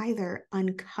really either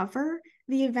uncover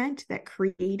the event that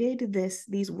created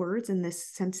these words and this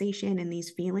sensation and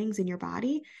these feelings in your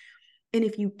body. And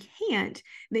if you can't,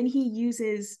 then he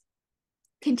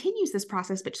continues this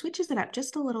process, but switches it up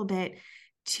just a little bit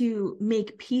to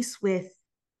make peace with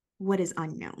what is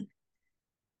unknown.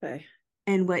 Okay.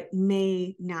 And what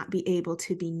may not be able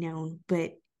to be known,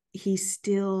 but he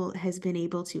still has been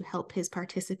able to help his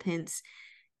participants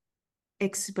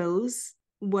expose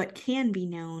what can be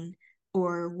known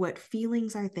or what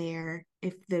feelings are there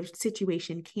if the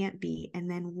situation can't be, and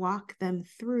then walk them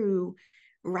through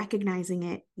recognizing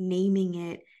it, naming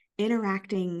it,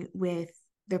 interacting with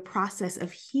the process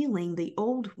of healing the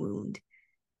old wound,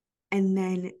 and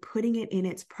then putting it in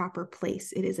its proper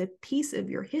place. It is a piece of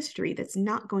your history that's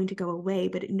not going to go away,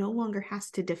 but it no longer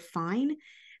has to define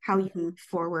how you move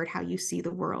forward, how you see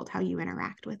the world, how you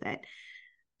interact with it.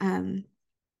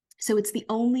 So it's the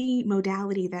only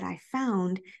modality that I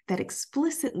found that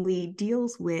explicitly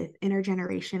deals with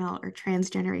intergenerational or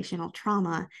transgenerational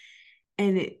trauma.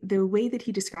 And the way that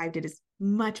he described it is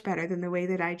much better than the way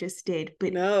that I just did.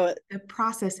 But the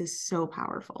process is so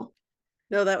powerful.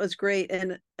 No, that was great.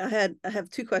 And I have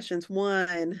two questions.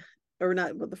 One, or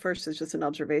not, well, the first is just an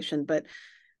observation, but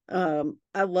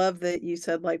I love that you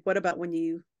said, like, what about when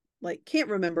you like can't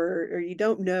remember or you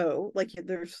don't know, like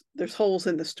there's holes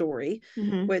in the story,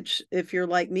 which if you're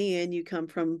like me and you come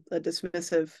from a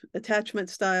dismissive attachment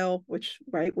style, which,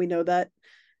 right, we know that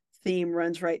theme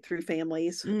runs right through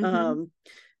families, then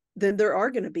there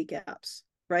are going to be gaps.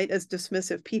 Right, as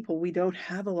dismissive people, we don't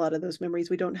have a lot of those memories.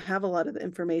 We don't have a lot of the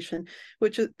information,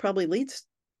 which probably leads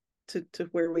to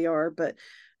where we are. But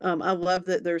I love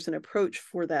that there's an approach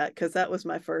for that, because that was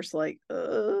my first like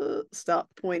stop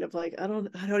point of like I don't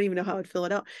even know how I'd fill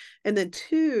it out. And then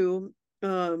two,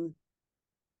 are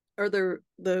there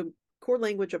the core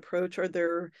language approach? Are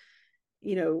there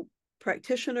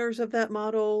practitioners of that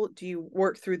model? Do you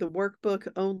work through the workbook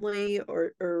only,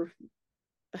 or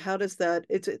how does that,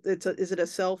 is it a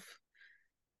self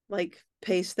like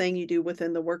pace thing you do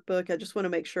within the workbook? I just want to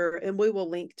make sure, and we will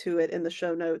link to it in the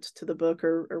show notes to the book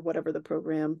or whatever the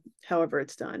program, however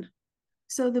it's done.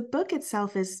 So the book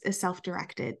itself is a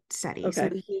self-directed study. Okay. So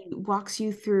he walks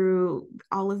you through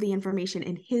all of the information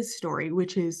in his story,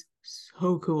 which is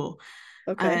so cool.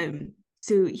 Okay.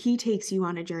 So he takes you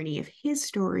on a journey of his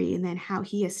story and then how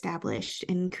he established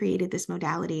and created this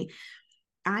modality.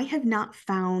 I have not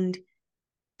found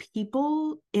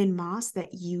people in Moss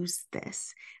that use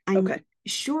this. I'm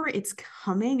sure, it's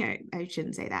coming. I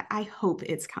shouldn't say that. I hope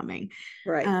it's coming.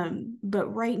 Right.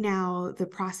 But right now, the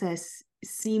process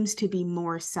seems to be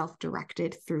more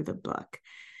self-directed through the book.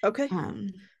 Okay.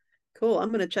 Cool. I'm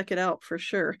going to check it out for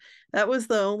sure. That was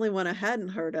the only one I hadn't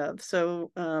heard of.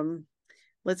 So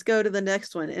let's go to the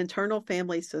next one, internal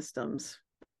family systems.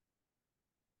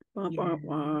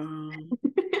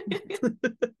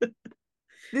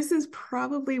 This is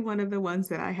probably one of the ones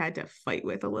that I had to fight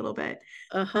with a little bit.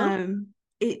 It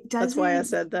doesn't. That's why I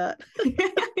said that.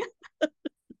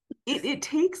 It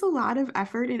takes a lot of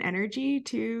effort and energy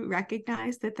to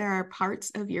recognize that there are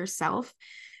parts of yourself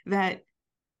that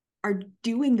are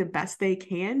doing the best they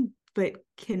can, but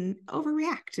can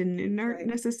overreact and aren't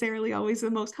necessarily always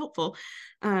the most helpful.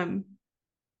 And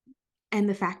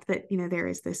the fact that, there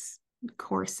is this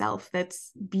core self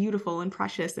that's beautiful and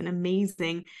precious and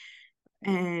amazing.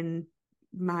 And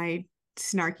my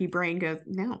snarky brain goes,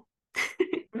 no.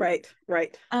 Right.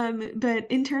 But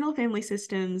internal family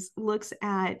systems looks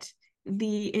at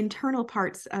the internal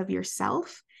parts of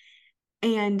yourself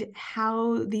and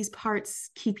how these parts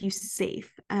keep you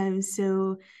safe.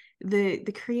 So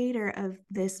the creator of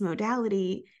this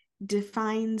modality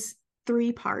defines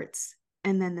 3 parts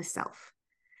and then the self.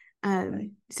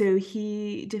 So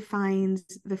he defines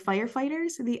the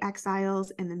firefighters, the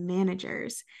exiles, and the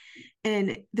managers.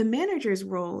 And the manager's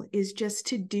role is just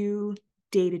to do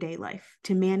day-to-day life,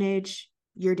 to manage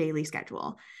your daily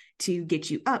schedule, to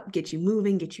get you up, get you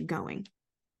moving, get you going.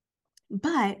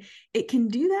 But it can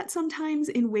do that sometimes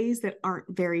in ways that aren't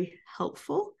very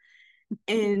helpful.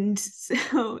 And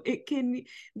so it can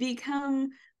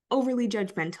become overly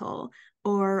judgmental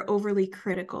or overly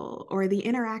critical, or the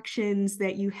interactions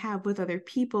that you have with other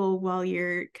people while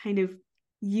you're kind of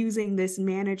using this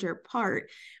manager part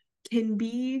can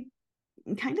be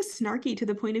kind of snarky to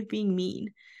the point of being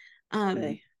mean.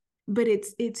 But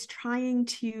it's trying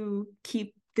to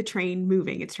keep the train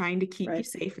moving. It's trying to keep you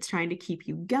safe. It's trying to keep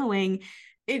you going.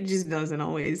 It just doesn't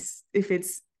always, if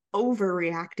it's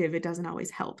overreactive, it doesn't always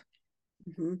help.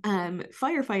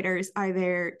 Firefighters are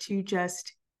there to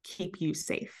just keep you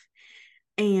safe.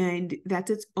 And that's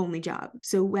its only job.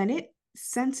 So when it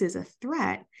senses a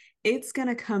threat, it's going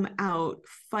to come out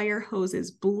fire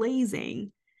hoses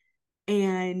blazing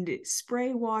and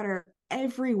spray water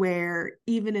everywhere,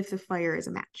 even if the fire is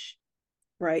a match.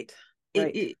 Right.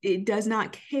 It does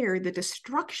not care the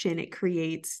destruction it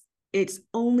creates. Its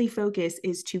only focus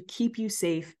is to keep you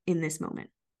safe in this moment.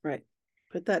 Right.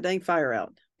 Put that dang fire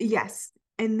out. Yes.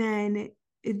 And then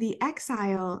the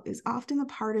exile is often the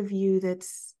part of you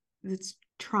that's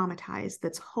traumatized,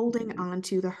 that's holding on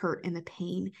to the hurt and the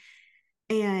pain.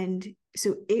 And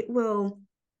so it will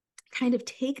kind of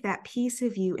take that piece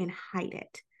of you and hide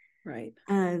it. Right.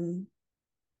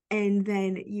 And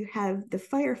then you have the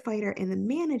firefighter and the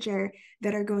manager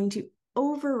that are going to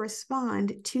over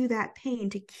respond to that pain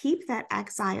to keep that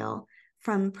exile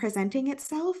from presenting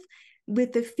itself,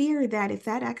 with the fear that if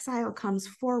that exile comes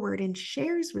forward and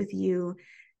shares with you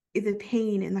the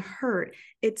pain and the hurt,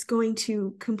 it's going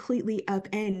to completely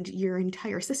upend your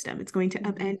entire system. It's going to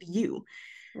upend you.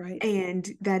 Right. And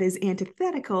that is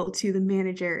antithetical to the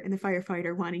manager and the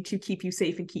firefighter wanting to keep you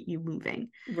safe and keep you moving.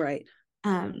 Right.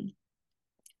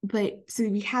 But so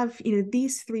we have,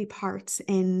 these 3 parts,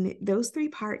 and those 3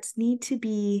 parts need to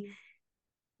be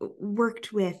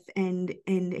worked with and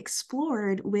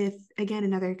explored with, again,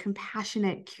 another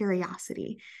compassionate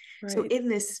curiosity. Right. So in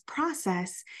this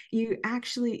process, you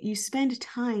spend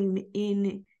time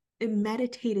in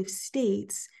meditative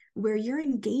states where you're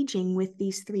engaging with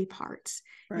these 3 parts.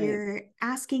 Right. You're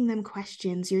asking them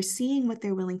questions. You're seeing what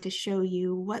they're willing to show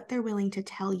you, what they're willing to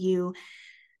tell you,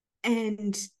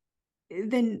 and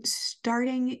then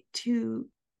starting to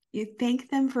thank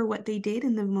them for what they did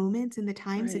in the moments and the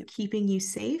times of keeping you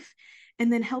safe,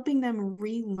 and then helping them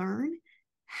relearn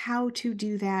how to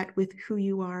do that with who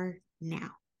you are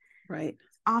now. Right.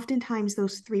 Oftentimes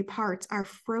those 3 parts are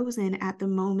frozen at the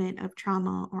moment of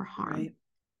trauma or harm. Right.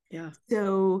 Yeah.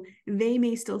 So they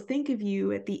may still think of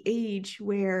you at the age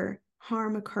where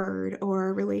harm occurred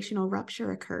or relational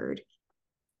rupture occurred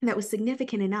that was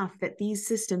significant enough that these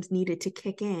systems needed to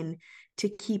kick in to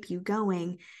keep you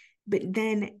going. But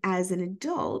then as an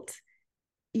adult,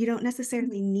 you don't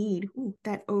necessarily need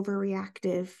that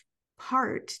overreactive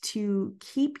part to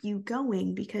keep you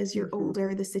going because you're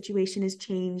older, the situation has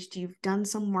changed, you've done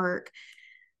some work,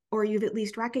 or you've at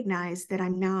least recognized that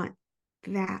I'm not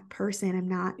that person, I'm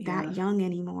not that young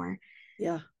anymore.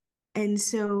 Yeah. And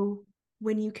so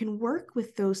when you can work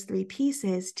with those 3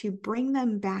 pieces to bring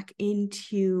them back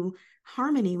into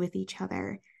harmony with each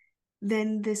other,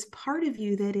 then this part of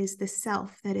you that is the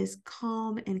self, that is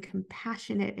calm and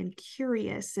compassionate and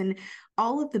curious and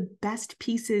all of the best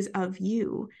pieces of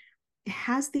you,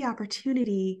 has the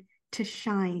opportunity to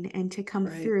shine and to come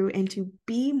through and to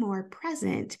be more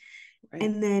present.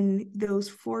 And then those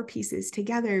four pieces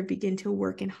together begin to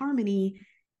work in harmony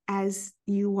as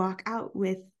you walk out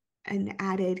with an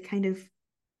added kind of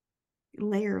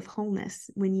layer of wholeness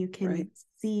when you can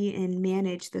see and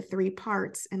manage the three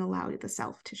parts and allow the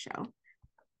self to show.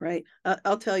 Right.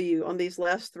 I'll tell you on these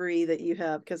last three that you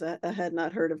have, because I had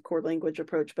not heard of core language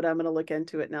approach, but I'm going to look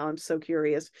into it now. I'm so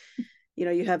curious. You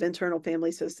know, you have internal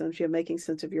family systems, you have making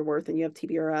sense of your worth, and you have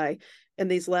TBRI. And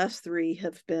these last three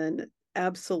have been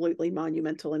absolutely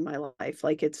monumental in my life.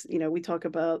 Like it's, you know, we talk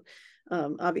about,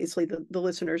 obviously the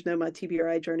listeners know my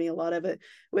TBRI journey, a lot of it.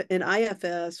 In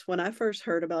IFS, when I first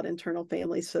heard about internal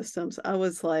family systems, I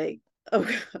was like, oh,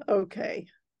 okay.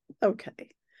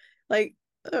 Like,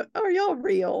 are y'all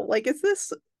real? Like, is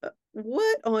this,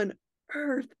 what on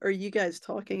earth are you guys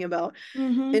talking about?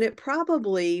 Mm-hmm. And it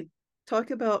probably,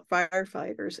 talk about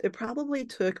firefighters, it probably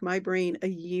took my brain a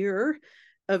year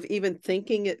of even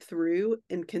thinking it through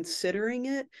and considering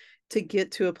it to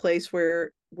get to a place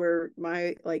where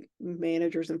my like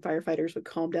managers and firefighters would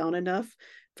calm down enough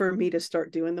for me to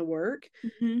start doing the work.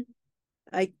 Mm-hmm.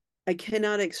 I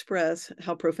cannot express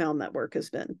how profound that work has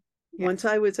been. Yes. Once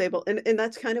I was able, and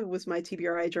that's kind of was my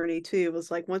TBRI journey too. It was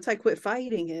like once I quit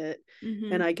fighting it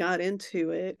and I got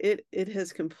into it, it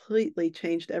has completely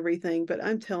changed everything. But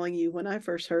I'm telling you, when I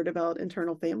first heard about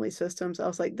internal family systems, I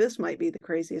was like, this might be the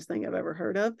craziest thing I've ever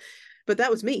heard of. But that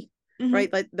was me,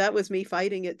 right? Like that was me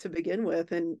fighting it to begin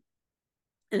with and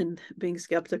being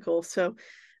skeptical. So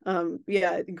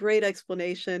yeah, great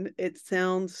explanation. It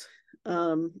sounds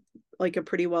like a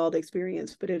pretty wild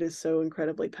experience, but it is so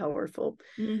incredibly powerful.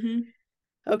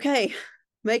 Okay,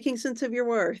 making sense of your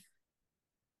worth.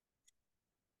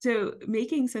 So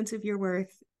making sense of your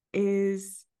worth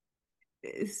is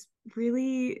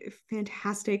really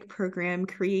fantastic program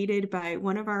created by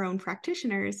one of our own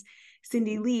practitioners,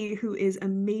 Cindy Lee, who is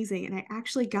amazing. And I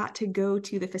actually got to go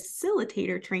to the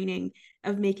facilitator training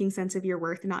of making sense of your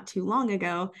worth not too long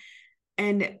ago.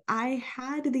 And I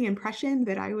had the impression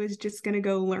that I was just going to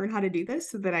go learn how to do this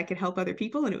so that I could help other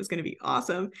people and it was going to be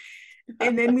awesome.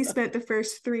 And then we spent the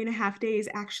first 3.5 days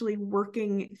actually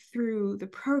working through the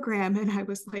program. And I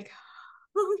was like,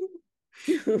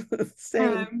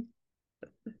 same.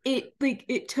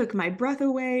 It took my breath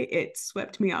away. It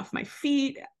swept me off my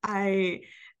feet.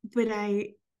 But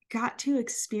I got to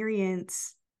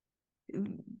experience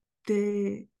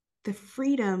the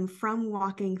freedom from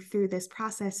walking through this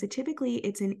process. So typically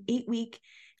it's an 8-week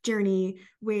journey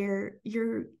where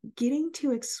you're getting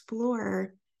to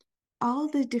explore all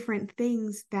the different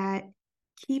things that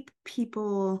keep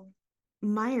people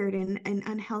mired in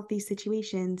unhealthy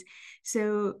situations.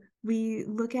 So we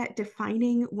look at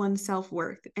defining one's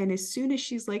self-worth. And as soon as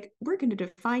she's like, we're going to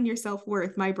define your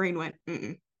self-worth, my brain went,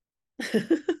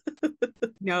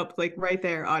 nope, like right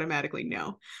there, automatically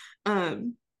no.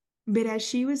 But as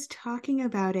she was talking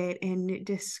about it and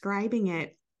describing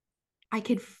it, I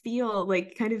could feel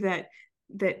like kind of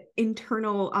that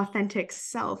internal authentic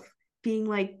self being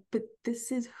like, but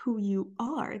this is who you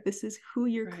are. This is who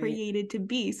you're created to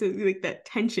be. So like that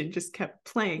tension just kept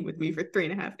playing with me for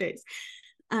 3.5 days.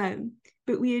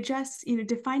 But we adjust,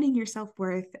 defining your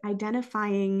self-worth,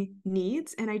 identifying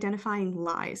needs and identifying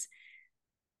lies.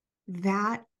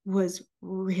 That was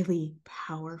really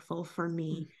powerful for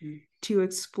me to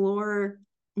explore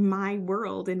my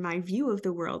world and my view of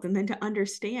the world. And then to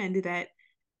understand that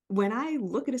when I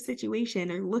look at a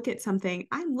situation or look at something,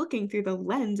 I'm looking through the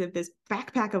lens of this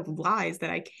backpack of lies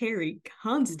that I carry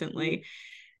constantly.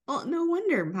 Well, no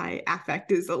wonder my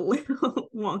affect is a little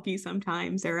wonky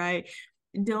sometimes, or I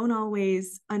don't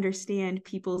always understand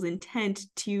people's intent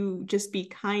to just be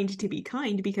kind to be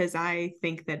kind because I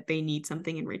think that they need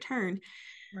something in return.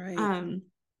 Right.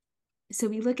 So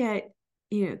we look at,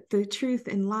 the truth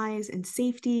and lies and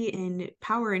safety and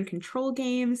power and control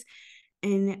games,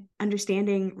 and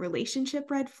understanding relationship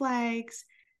red flags,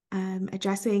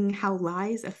 addressing how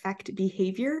lies affect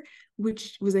behavior,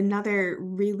 which was another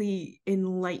really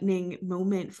enlightening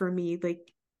moment for me. Like,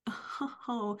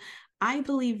 oh, I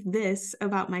believe this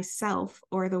about myself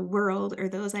or the world or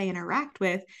those I interact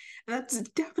with. That's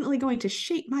definitely going to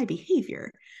shape my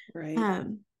behavior. Right.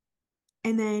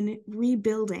 And then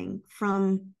rebuilding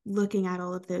from looking at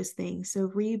all of those things. So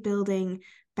rebuilding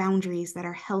boundaries that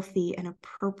are healthy and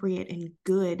appropriate and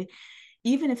good,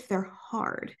 even if they're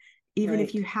hard, even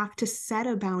if you have to set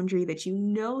a boundary that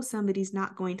somebody's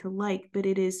not going to like, but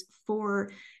it is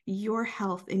for your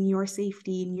health and your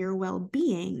safety and your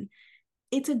well-being.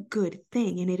 it's a good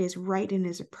thing and it is right and it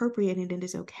is appropriate and it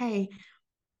is okay.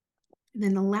 And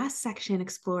then the last section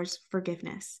explores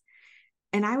forgiveness.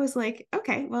 And I was like,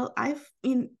 okay, well, I've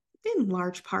in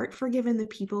large part forgiven the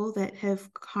people that have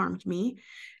harmed me.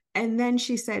 And then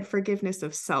she said forgiveness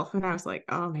of self. And I was like,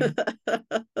 oh man,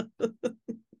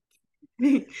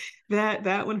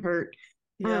 that one hurt.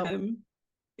 Yep.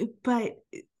 But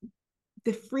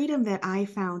the freedom that I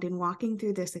found in walking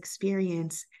through this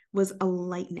experience was a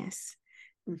lightness.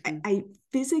 I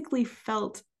physically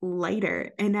felt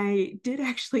lighter. And I did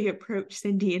actually approach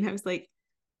Cindy and I was like,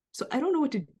 so I don't know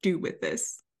what to do with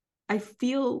this. I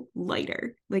feel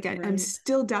lighter. Like I'm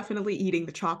still definitely eating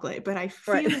the chocolate, but I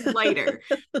feel lighter.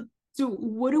 So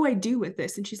what do I do with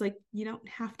this? And she's like, you don't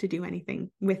have to do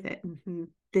anything with it.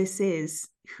 This is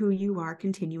who you are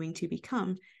continuing to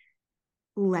become.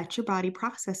 Let your body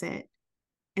process it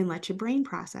and let your brain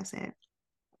process it.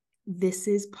 This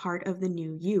is part of the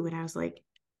new you. And I was like,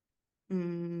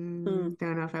 don't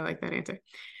know if I like that answer.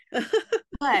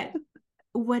 But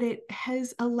what it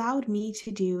has allowed me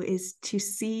to do is to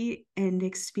see and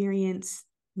experience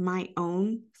my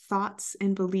own thoughts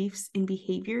and beliefs and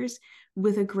behaviors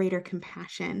with a greater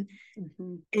compassion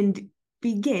and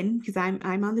begin, because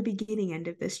I'm on the beginning end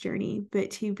of this journey,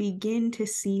 but to begin to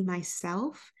see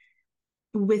myself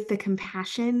with the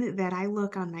compassion that I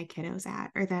look on my kiddos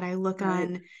at, or that I look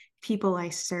on people I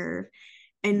serve.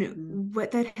 And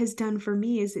what that has done for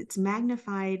me is it's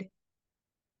magnified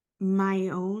my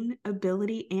own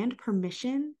ability and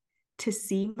permission to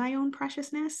see my own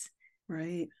preciousness.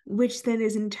 Right. Which then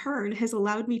is in turn has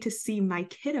allowed me to see my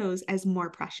kiddos as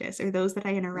more precious, or those that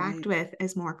I interact with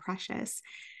as more precious.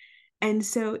 And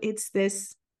so it's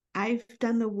this, I've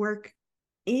done the work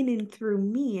in and through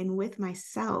me and with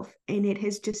myself, and it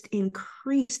has just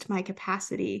increased my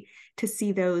capacity to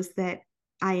see those that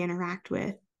I interact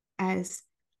with as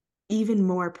even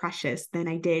more precious than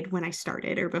I did when I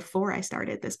started or before I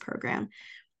started this program.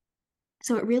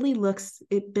 So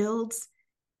it builds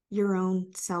your own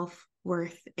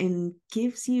self-worth and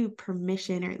gives you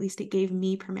permission, or at least it gave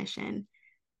me permission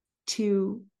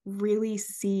to really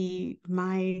see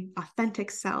my authentic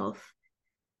self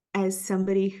as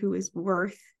somebody who is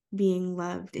worth being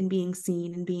loved and being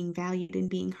seen and being valued and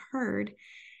being heard.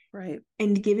 Right.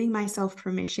 And giving myself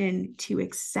permission to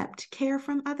accept care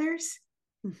from others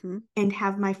and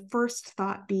have my first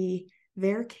thought be,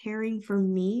 they're caring for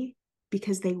me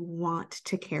because they want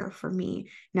to care for me,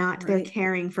 not they're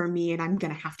caring for me and I'm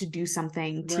going to have to do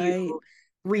something to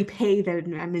repay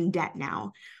them. I'm in debt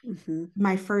now.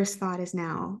 My first thought is,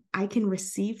 now I can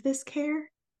receive this care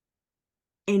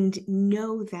and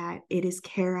know that it is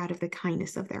care out of the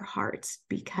kindness of their hearts,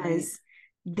 because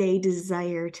they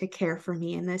desire to care for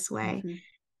me in this way.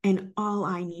 And all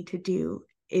I need to do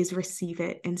is receive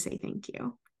it and say thank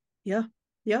you. Yeah.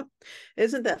 Yep.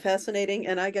 Isn't that fascinating?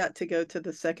 And I got to go to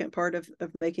the second part of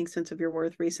Making Sense of Your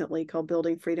Worth recently, called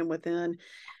Building Freedom Within.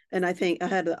 And I think I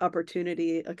had the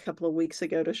opportunity a couple of weeks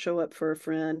ago to show up for a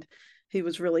friend who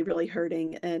was really, really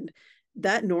hurting. And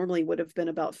that normally would have been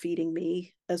about feeding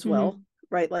me as well.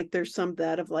 Right. Like there's some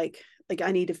that of like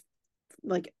I need to,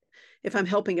 like, if I'm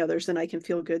helping others, then I can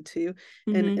feel good too.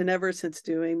 And ever since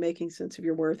doing Making Sense of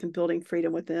Your Worth and Building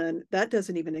Freedom Within, that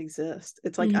doesn't even exist.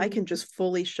 It's like I can just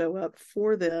fully show up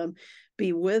for them,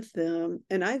 be with them.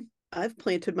 And I've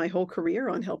planted my whole career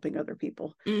on helping other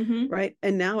people. Right.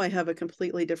 And now I have a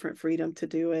completely different freedom to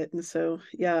do it. And so,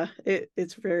 yeah,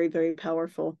 it's very, very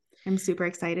powerful. I'm super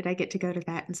excited. I get to go to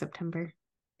that in September.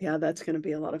 Yeah, that's going to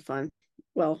be a lot of fun.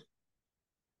 Well,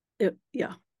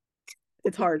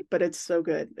 it's hard, but it's so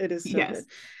good. It is so good.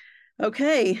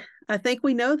 Okay. I think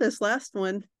we know this last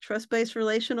one, trust-based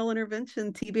relational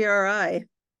intervention, TBRI.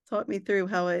 Talk me through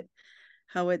how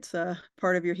it's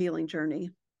part of your healing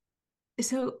journey.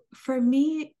 So for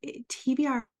me,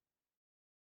 TBRI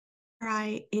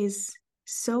is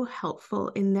so helpful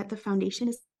in that the foundation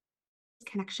is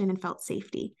connection and felt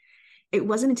safety. It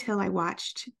wasn't until I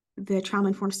watched the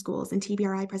Trauma-Informed Schools and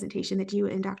TBRI presentation that you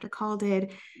and Dr. Call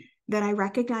did that I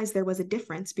recognized there was a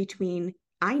difference between,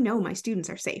 I know my students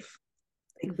are safe.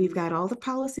 Like we've got all the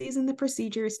policies and the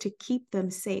procedures to keep them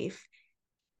safe.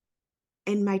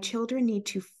 And my children need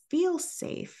to feel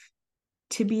safe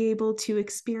to be able to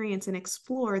experience and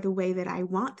explore the way that I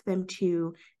want them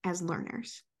to as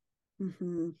learners.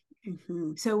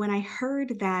 So when I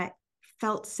heard that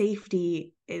felt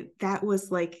safety, that was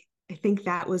like, I think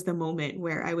that was the moment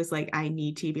where I was like, I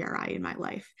need TBRI in my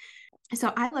life.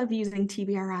 So I love using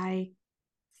TBRI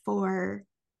for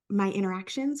my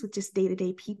interactions with just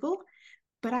day-to-day people,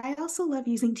 but I also love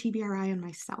using TBRI on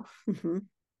myself.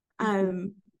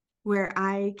 where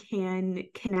I can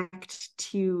connect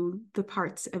to the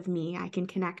parts of me. I can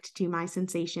connect to my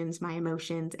sensations, my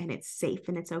emotions, and it's safe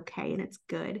and it's okay and it's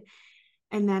good.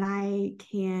 And then I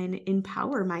can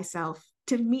empower myself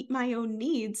to meet my own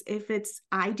needs if it's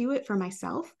I do it for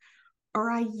myself or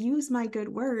I use my good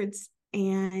words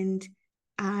and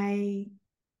I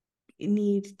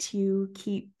need to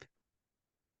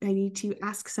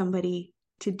ask somebody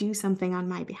to do something on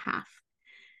my behalf.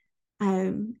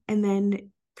 And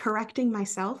then correcting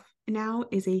myself now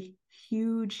is a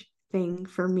huge thing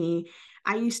for me.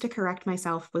 I used to correct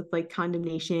myself with like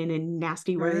condemnation and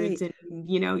nasty words and,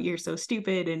 you're so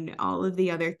stupid and all of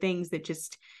the other things that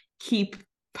just keep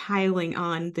piling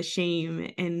on the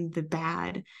shame and the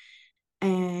bad.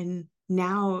 And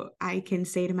now I can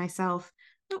say to myself,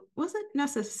 it wasn't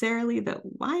necessarily the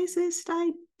wisest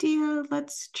idea.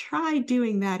 Let's try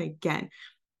doing that again.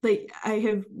 Like I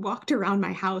have walked around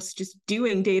my house just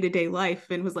doing day-to-day life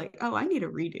and was like, oh, I need a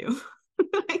redo.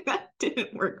 Like that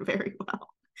didn't work very well.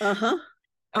 Uh-huh.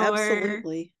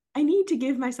 Absolutely. Or I need to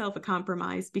give myself a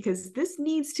compromise because this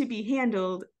needs to be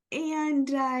handled.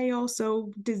 And I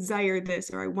also desire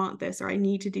this, or I want this, or I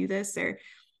need to do this. Or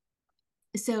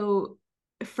so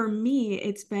for me,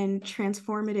 it's been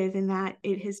transformative in that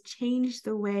it has changed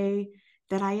the way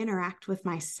that I interact with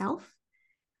myself,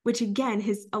 which again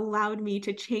has allowed me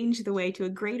to change the way to a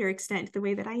greater extent, the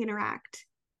way that I interact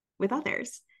with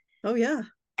others. Oh yeah.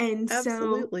 And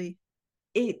absolutely.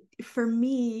 So for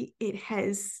me, it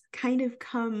has kind of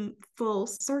come full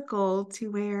circle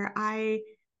to where I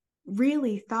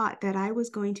really thought that I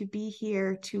was going to be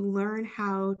here to learn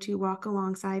how to walk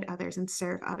alongside others and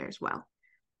serve others well.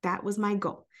 That was my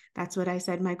goal. That's what I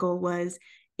said my goal was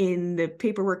in the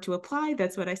paperwork to apply.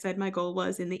 That's what I said my goal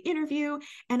was in the interview.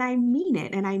 And I mean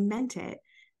it and I meant it.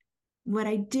 What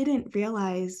I didn't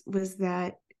realize was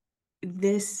that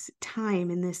this time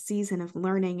in this season of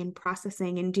learning and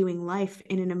processing and doing life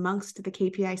in and amongst the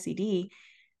KPICD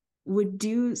would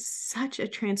do such a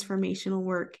transformational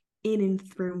work in and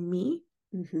through me,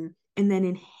 and then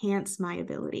enhance my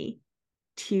ability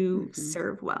to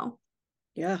serve well.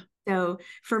 Yeah. So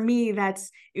for me,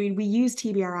 we use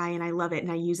TBRI and I love it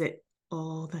and I use it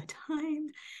all the time.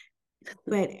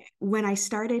 But when I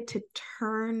started to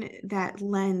turn that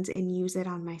lens and use it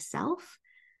on myself,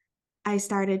 I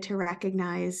started to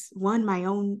recognize, one, my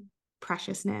own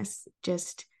preciousness,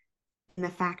 just in the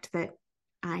fact that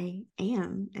I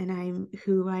am and I'm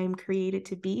who I'm created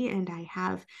to be, and I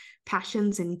have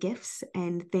passions and gifts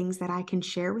and things that I can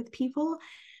share with people.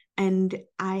 And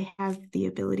I have the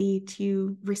ability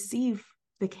to receive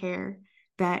the care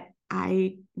that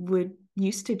I would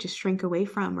used to just shrink away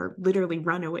from or literally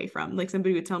run away from. Like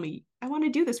somebody would tell me, I want to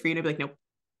do this for you. And I'd be like, nope,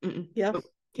 nope,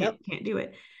 can't do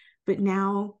it. But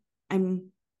now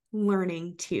I'm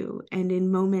learning to. And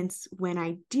in moments when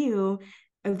I do,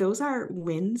 those are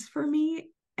wins for me.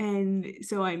 And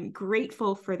so I'm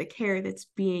grateful for the care that's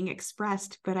being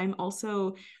expressed, but I'm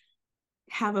also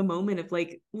have a moment of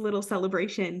like little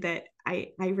celebration that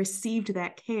I received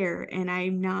that care, and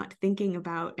I'm not thinking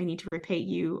about I need to repay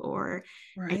you or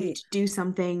I need to do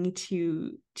something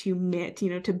to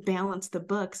balance the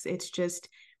books. It's just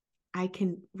I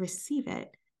can receive it,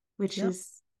 which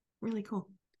is really cool.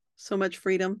 So much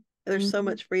freedom. There's so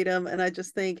much freedom. And I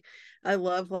just think I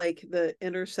love like the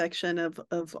intersection of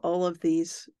all of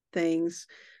these things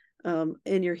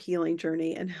in your healing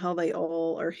journey and how they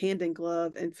all are hand in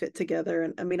glove and fit together.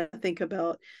 And I mean, I think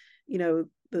about,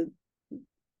 the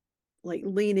like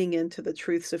leaning into the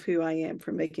truths of who I am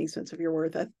from making sense of your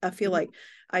worth. I feel like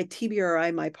I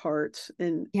TBRI my parts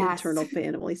in internal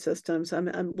family systems.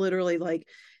 I'm literally like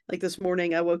this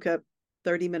morning I woke up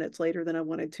 30 minutes later than I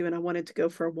wanted to, and I wanted to go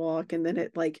for a walk. And then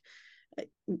it like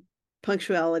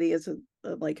punctuality is a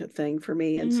thing for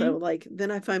me. And so like, then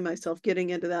I find myself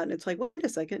getting into that and it's like, wait a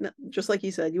second, just like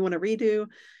you said, you want to redo,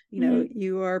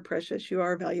 you are precious, you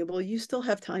are valuable, you still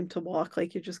have time to walk.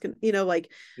 Like you're just gonna,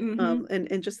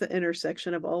 and just the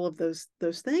intersection of all of those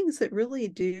things that really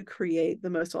do create the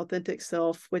most authentic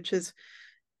self, which is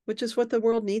what the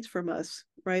world needs from us,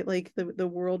 right? Like the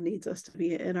world needs us to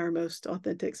be in our most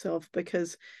authentic self,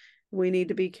 because we need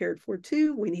to be cared for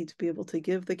too. We need to be able to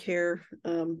give the care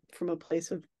from a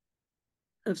place of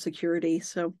security.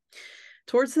 So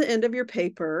towards the end of your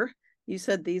paper, you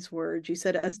said these words. You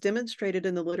said, as demonstrated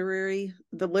in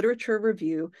the literature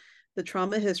review, the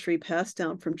trauma history passed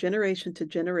down from generation to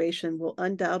generation will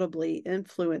undoubtedly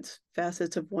influence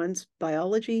facets of one's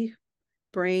biology,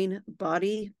 brain,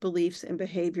 body, beliefs, and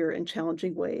behavior in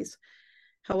challenging ways.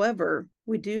 However,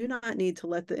 we do not need to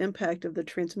let the impact of the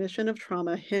transmission of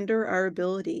trauma hinder our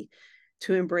ability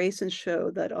to embrace and show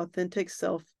that authentic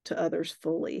self to others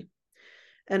fully.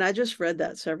 And I just read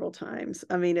that several times.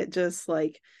 I mean, it just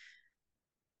like,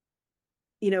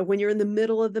 when you're in the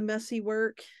middle of the messy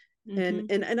work,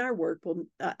 and our work will,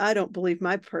 I don't believe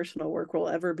my personal work will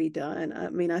ever be done. I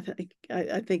mean, I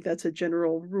think that's a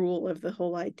general rule of the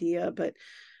whole idea, but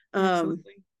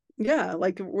yeah,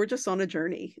 like we're just on a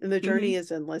journey, and the journey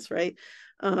is endless, right?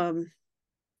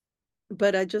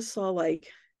 But I just saw like,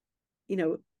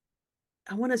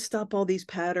 I want to stop all these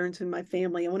patterns in my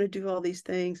family. I want to do all these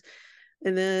things.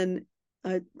 And then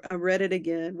I read it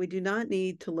again. We do not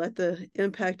need to let the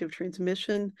impact of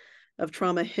transmission of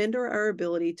trauma hinder our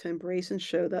ability to embrace and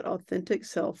show that authentic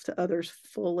self to others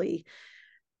fully.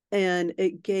 And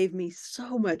it gave me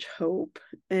so much hope.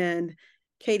 And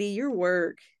Katie, your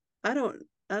work, I don't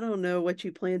know what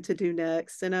you plan to do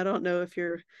next. And I don't know if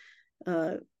you're,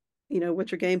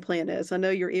 what your game plan is. I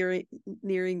know you're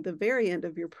nearing the very end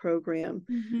of your program,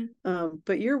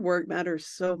 but your work matters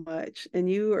so much, and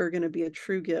you are going to be a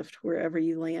true gift wherever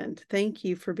you land. Thank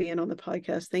you for being on the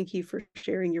podcast. Thank you for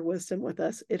sharing your wisdom with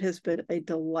us. It has been a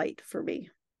delight for me.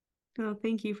 Oh,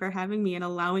 thank you for having me and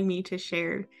allowing me to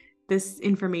share this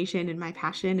information and my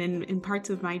passion and parts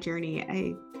of my journey.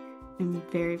 I am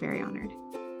very, very honored.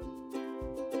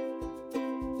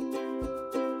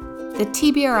 The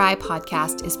TBRI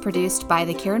podcast is produced by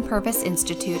the Karen Purvis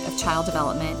Institute of Child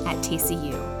Development at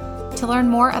TCU. To learn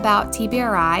more about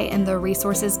TBRI and the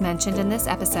resources mentioned in this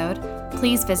episode,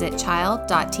 please visit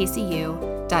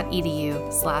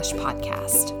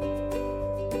child.tcu.edu/podcast.